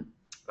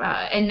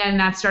then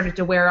that started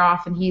to wear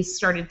off, and he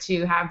started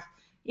to have,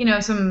 you know,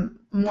 some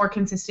more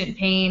consistent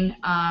pain.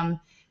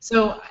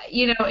 So,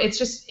 you know,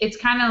 it's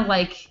kind of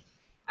like,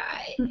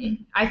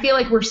 I feel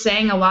like we're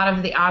saying a lot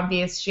of the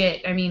obvious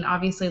shit. I mean,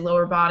 obviously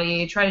lower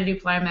body, try to do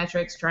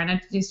plyometrics, try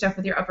not to do stuff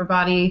with your upper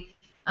body.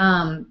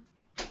 And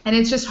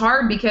it's just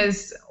hard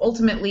because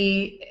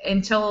ultimately,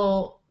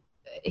 until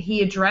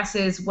he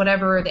addresses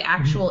whatever the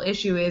actual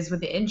issue is with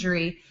the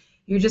injury,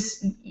 you're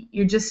just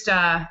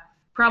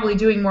probably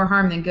doing more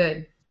harm than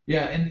good.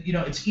 Yeah, and you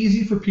know, it's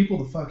easy for people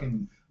to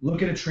fucking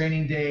look at a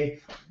training day,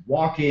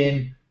 walk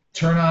in,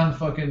 turn on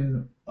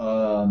fucking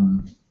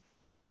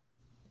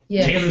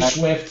Taylor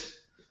Swift,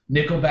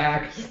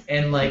 Nickelback,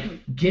 and like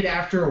get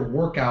after a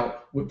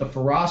workout with the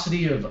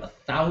ferocity of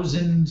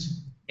 1,000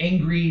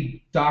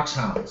 angry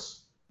dachshunds,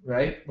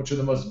 right? Which are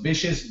the most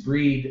vicious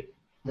breed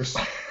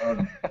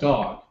of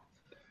dog,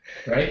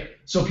 right?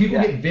 So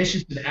people get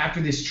vicious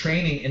after this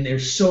training, and they're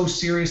so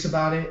serious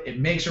about it. It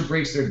makes or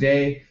breaks their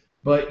day.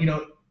 But you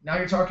know, now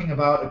you're talking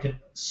about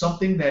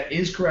something that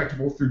is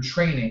correctable through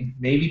training,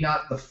 maybe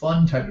not the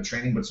fun type of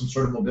training, but some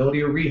sort of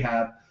mobility or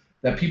rehab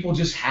that people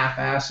just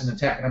half-ass and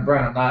attack. And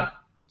Brian, I'm not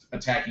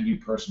attacking you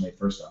personally,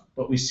 first off.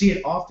 But we see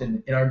it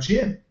often in our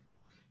gym.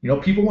 You know,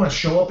 people want to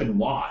show up in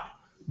WOD,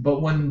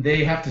 but when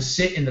they have to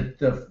sit in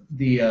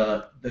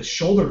the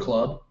shoulder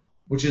club,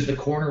 which is the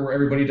corner where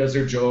everybody does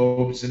their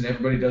jobs and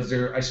everybody does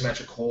their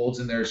isometric holds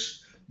and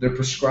there's their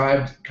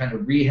prescribed kind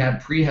of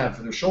prehab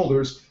for their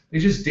shoulders, they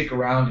just dick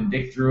around and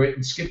dig through it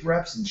and skip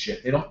reps and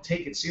shit. They don't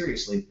take it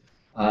seriously.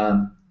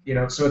 You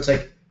know, so it's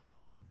like,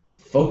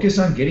 focus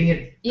on getting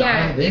it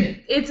dialed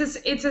in. It's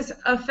as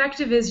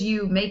effective as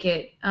you make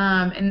it.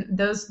 And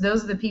those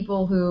are the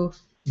people who,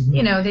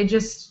 you know,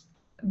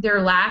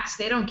 they're lax.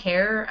 They don't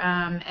care.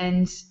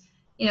 And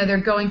you know,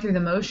 they're going through the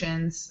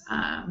motions.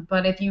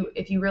 But if you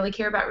really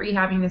care about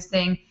rehabbing this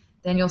thing,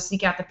 then you'll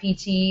seek out the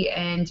PT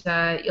and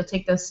you'll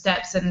take those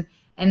steps and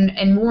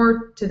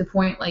more to the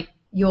point, like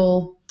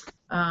you'll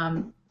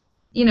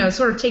you know,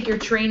 sort of take your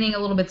training a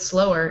little bit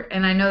slower.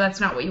 And I know that's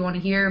not what you want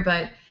to hear,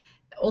 but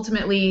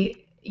ultimately,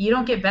 you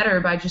don't get better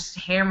by just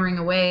hammering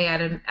away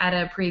at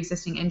a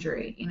pre-existing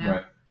injury, you know.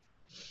 Right.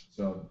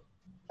 So.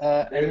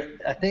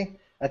 And I think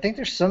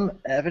there's some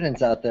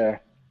evidence out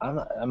there.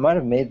 I might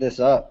have made this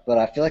up, but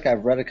I feel like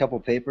I've read a couple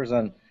papers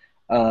on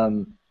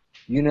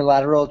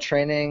unilateral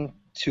training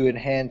to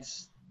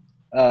enhance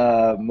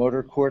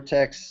motor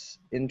cortex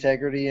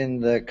integrity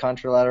in the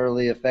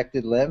contralaterally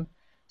affected limb.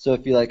 So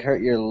if you like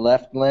hurt your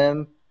left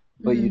limb,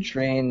 but you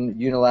train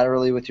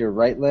unilaterally with your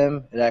right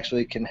limb, it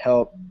actually can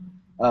help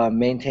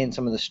maintain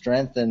some of the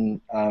strength and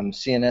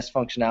CNS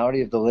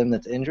functionality of the limb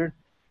that's injured.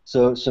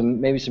 So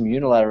maybe some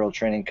unilateral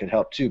training could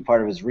help too.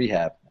 Part of his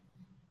rehab.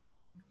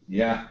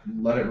 Yeah,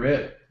 let it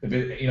rip. If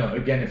it, you know,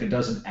 again, if it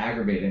doesn't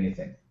aggravate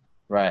anything.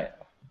 Right.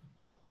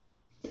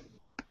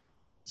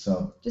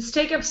 So. Just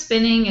take up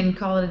spinning and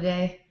call it a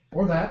day.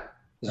 Or that.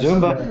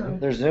 Zumba.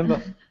 There's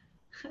Zumba.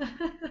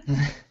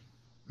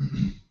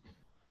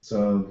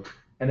 So,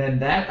 and then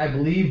that, I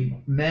believe,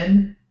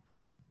 men,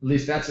 at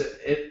least that's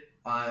it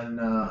on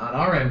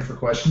our end for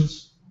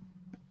questions.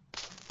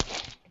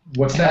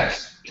 What's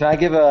next? Can I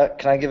give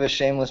a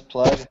shameless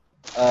plug?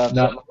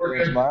 No.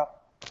 Tomorrow?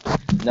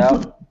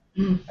 No.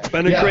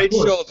 Been a great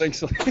show.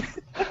 Thanks. Oh,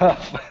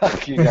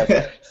 fuck you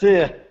guys. See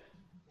ya.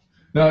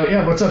 No,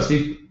 yeah. What's up,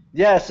 Steve?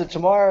 Yeah. So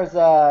tomorrow's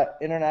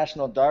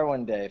International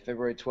Darwin Day.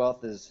 February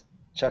 12th is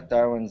Chuck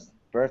Darwin's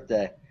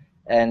birthday.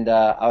 And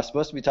I was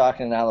supposed to be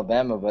talking in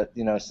Alabama, but,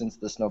 you know, since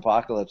the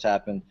snowpocalypse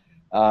happened,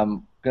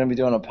 I'm going to be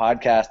doing a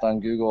podcast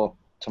on Google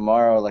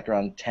tomorrow, like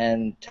around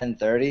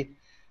 10:30.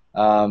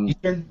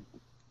 Eastern?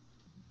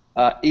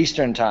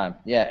 Eastern time.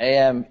 Yeah,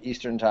 a.m.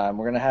 Eastern time.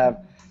 We're going to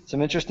have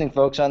some interesting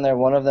folks on there.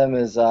 One of them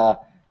is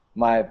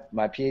my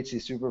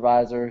PhD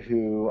supervisor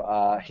who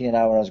he and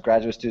I, when I was a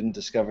graduate student,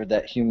 discovered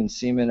that human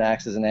semen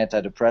acts as an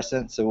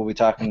antidepressant. So we'll be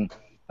talking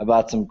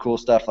about some cool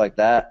stuff like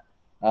that.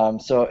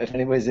 So if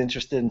anybody's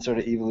interested in sort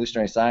of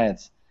evolutionary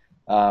science,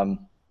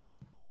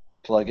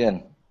 plug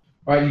in.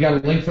 All right, you got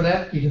a link for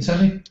that you can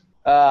send me?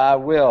 I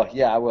will.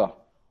 Yeah, I will.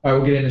 All right,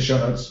 we'll get it in the show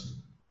notes.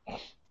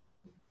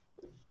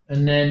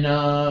 And then,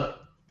 I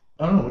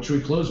don't know, what should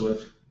we close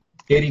with?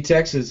 Katy,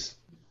 Texas.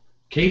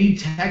 Katy,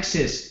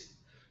 Texas.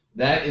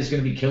 That is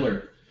going to be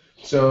killer.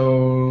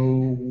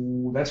 So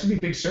that's going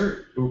to be a big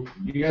cert.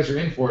 You guys are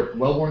in for it.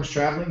 Wellborn's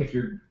traveling. If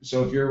you're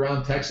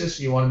around Texas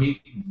and you want to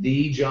meet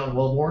the John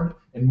Wellborn,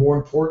 and more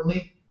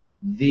importantly,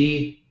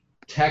 the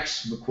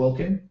Tex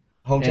McQuilkin.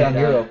 Hometown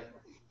hero.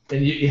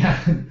 And you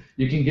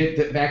can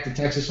get back to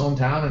Texas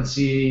hometown and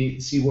see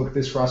what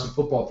this CrossFit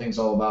football thing's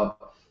all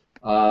about.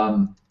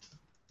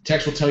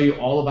 Tex will tell you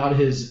all about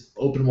his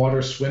open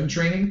water swim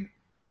training,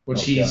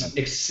 which he's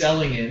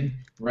excelling in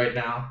right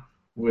now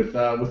with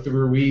the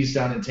Ruiz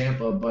down in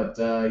Tampa. But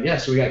yeah,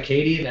 so we got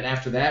Katy, and then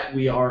after that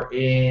we are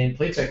in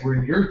Playtech. We're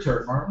in your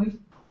turf, aren't we?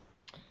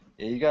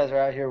 Yeah, you guys are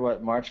out here,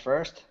 what, March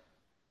 1st?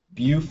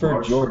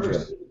 Buford, Georgia.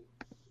 1st.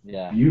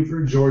 Yeah.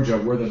 Buford, Georgia,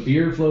 where the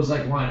beer flows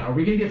like wine. Are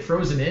we going to get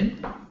frozen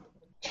in?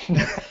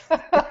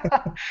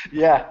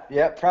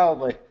 Yeah,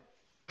 probably.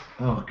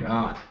 Oh,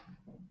 God.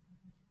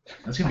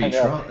 That's going to be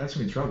trouble. That's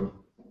going to be trouble.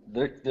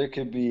 There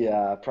could be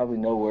probably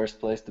no worse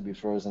place to be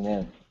frozen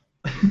in.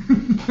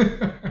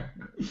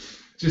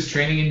 Just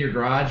training in your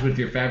garage with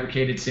your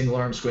fabricated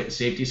single-arm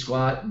safety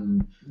squat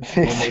and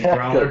homemade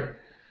growler.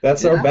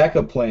 That's our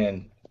backup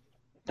plan.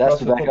 That's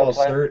the backup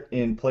plan? Cert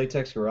in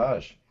Playtech's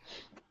garage.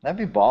 That'd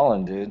be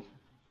ballin', dude.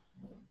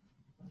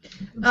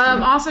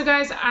 Also,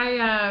 guys,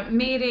 I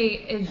made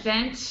a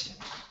event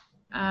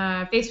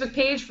Facebook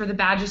page for the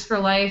Badges for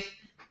Life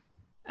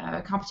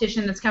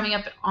competition that's coming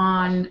up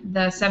on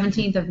the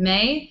 17th of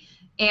May,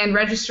 and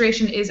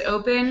registration is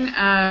open.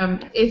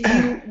 If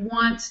you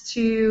want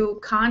to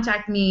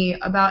contact me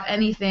about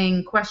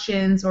anything,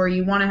 questions, or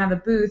you want to have a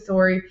booth,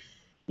 or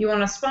you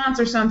want to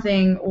sponsor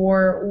something,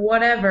 or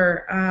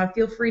whatever,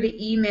 feel free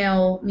to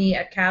email me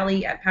at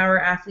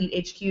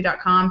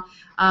callie@powerathletehq.com.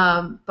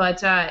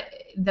 But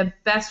the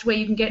best way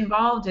you can get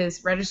involved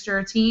is register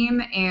a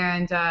team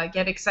and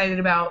get excited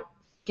about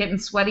getting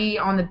sweaty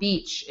on the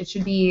beach. It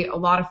should be a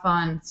lot of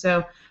fun.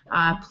 So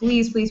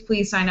please, please,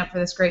 please sign up for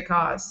this great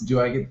cause. Do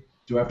I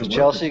have to Is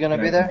Chelsea going to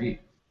be there?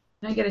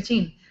 I get a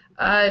team.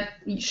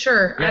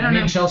 Sure. Yeah, I don't me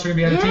know. and Chelsea are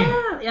going to be on the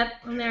team. Yep,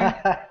 I'm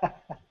there.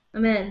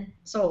 I'm in.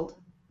 Sold.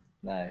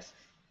 Nice.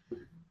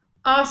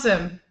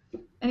 Awesome.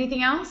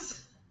 Anything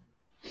else?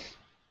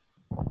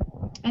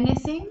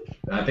 Anything?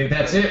 I think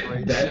that's it.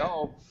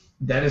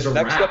 That is a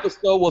Next wrap.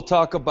 episode, we'll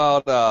talk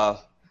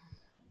about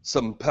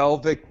some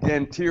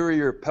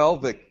anterior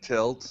pelvic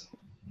tilt.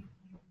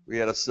 We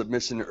had a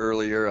submission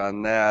earlier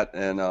on that,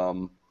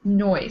 and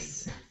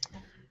Noise.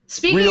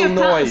 Speaking of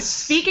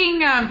noise.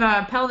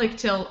 pelvic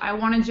tilt, I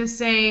want to just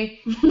say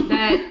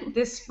that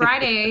this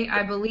Friday,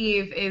 I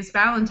believe, is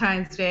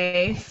Valentine's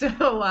Day. So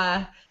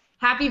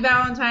happy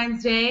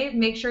Valentine's Day.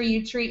 Make sure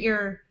you treat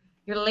your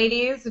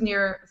ladies and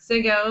your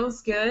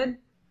siggos good.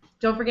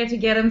 Don't forget to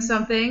get them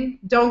something.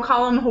 Don't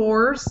call them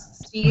whores,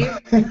 Steve.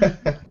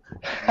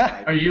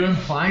 Are you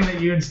implying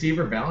that you and Steve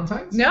are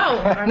Valentines? No,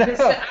 I'm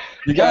just.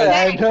 you guys,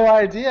 I had no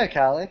idea,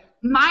 Callie.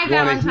 My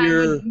wanna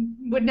hear Valentine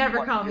would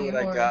never call me a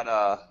what whore. I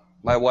got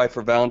my wife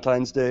for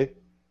Valentine's Day.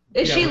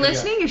 Is she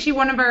listening? Is she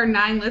one of our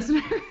 9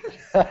 listeners?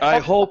 I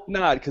hope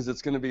not, because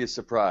it's going to be a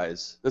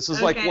surprise. This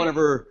is like one of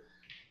her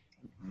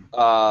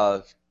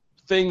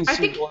things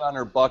she put on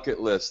her bucket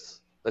list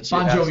that she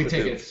Bon has Jovi to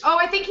tickets. do. Oh,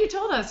 I think you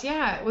told us.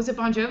 Yeah, was it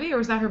Bon Jovi or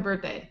was that her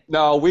birthday?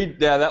 No,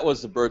 that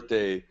was the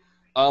birthday.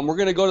 We're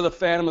going to go to the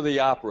Phantom of the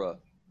Opera.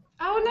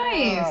 Oh,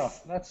 nice. Oh,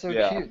 that's so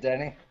cute,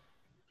 Denny.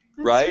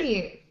 That's Right?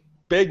 sweet.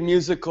 Big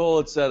musical.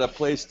 It's at a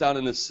place down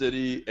in the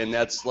city, and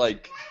that's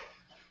like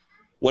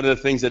one of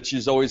the things that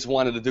she's always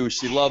wanted to do.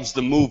 She loves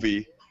the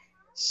movie,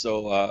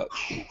 so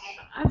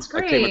That's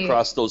great. I came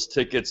across those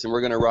tickets, and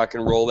we're gonna rock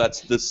and roll.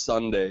 That's this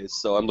Sunday,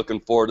 so I'm looking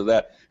forward to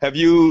that.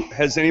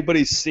 Has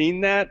anybody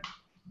seen that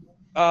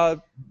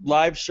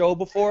live show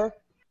before?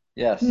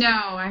 Yes. No,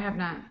 I have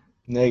not.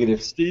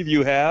 Negative. Steve,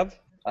 you have?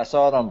 I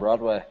saw it on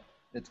Broadway.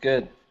 It's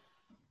good.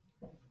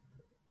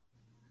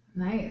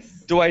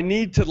 Nice. Do I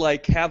need to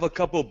have a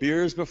couple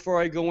beers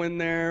before I go in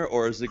there,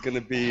 or is it gonna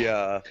be?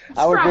 I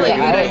would probably a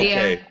good idea.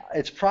 Okay.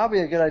 It's probably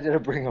a good idea to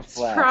bring a It's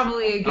flask.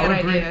 probably a good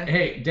idea.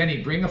 Hey, Denny,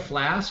 bring a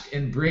flask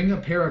and bring a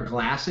pair of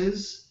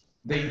glasses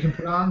that you can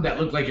put on that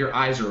look like your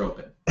eyes are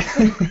open.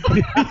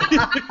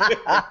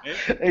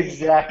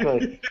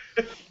 Exactly.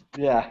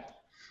 Yeah.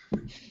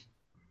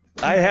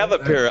 I have a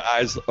pair of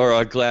eyes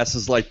or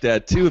glasses like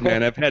that too,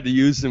 man. I've had to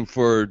use them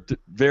for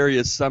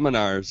various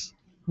seminars.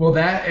 Well,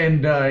 that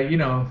and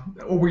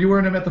were you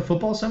wearing them at the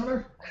football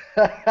seminar?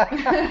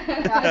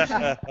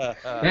 That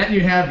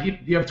you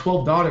have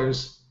 12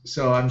 daughters,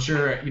 so I'm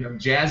sure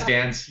jazz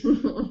dance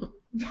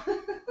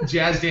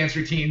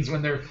routines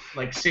when they're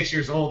like 6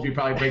 years old. You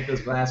probably break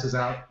those glasses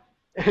out.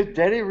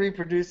 Denny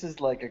reproduces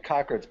like a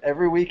cockroach.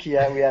 Every week we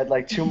had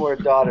like 2 more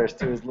daughters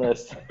to his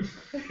list.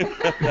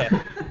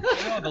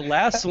 The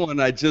last one,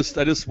 I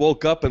just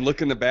woke up and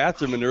looked in the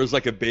bathroom and there was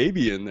like a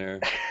baby in there.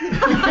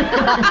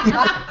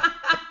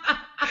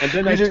 And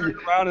then I turned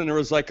around and there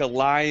was like a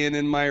lion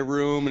in my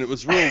room, and it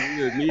was really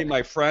weird. Me and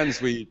my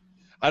friends,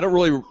 I don't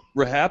really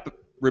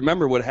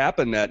remember what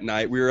happened that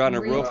night. We were on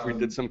a roof, we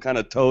did some kind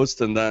of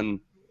toast, and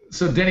then.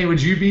 So Denny,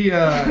 would you be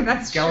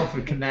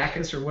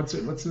Galifianakis or what's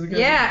the guy?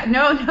 Yeah,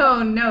 no.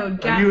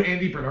 Are you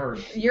Andy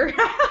Bernard? You're.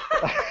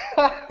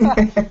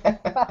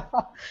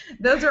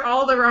 Those are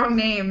all the wrong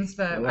names,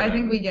 but I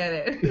think we get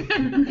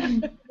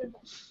it.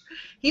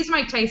 He's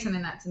Mike Tyson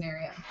in that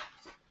scenario.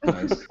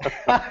 Nice.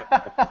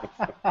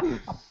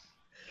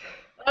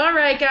 All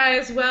right,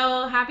 guys.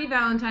 Well, happy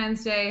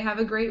Valentine's Day. Have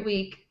a great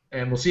week.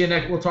 And we'll see you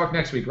we'll talk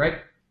next week, right?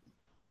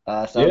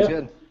 Sounds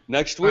good.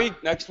 Next week.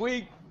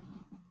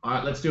 All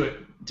right, let's do it.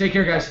 Take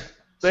care, guys.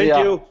 Thank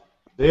you.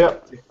 Yeah.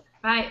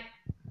 Bye.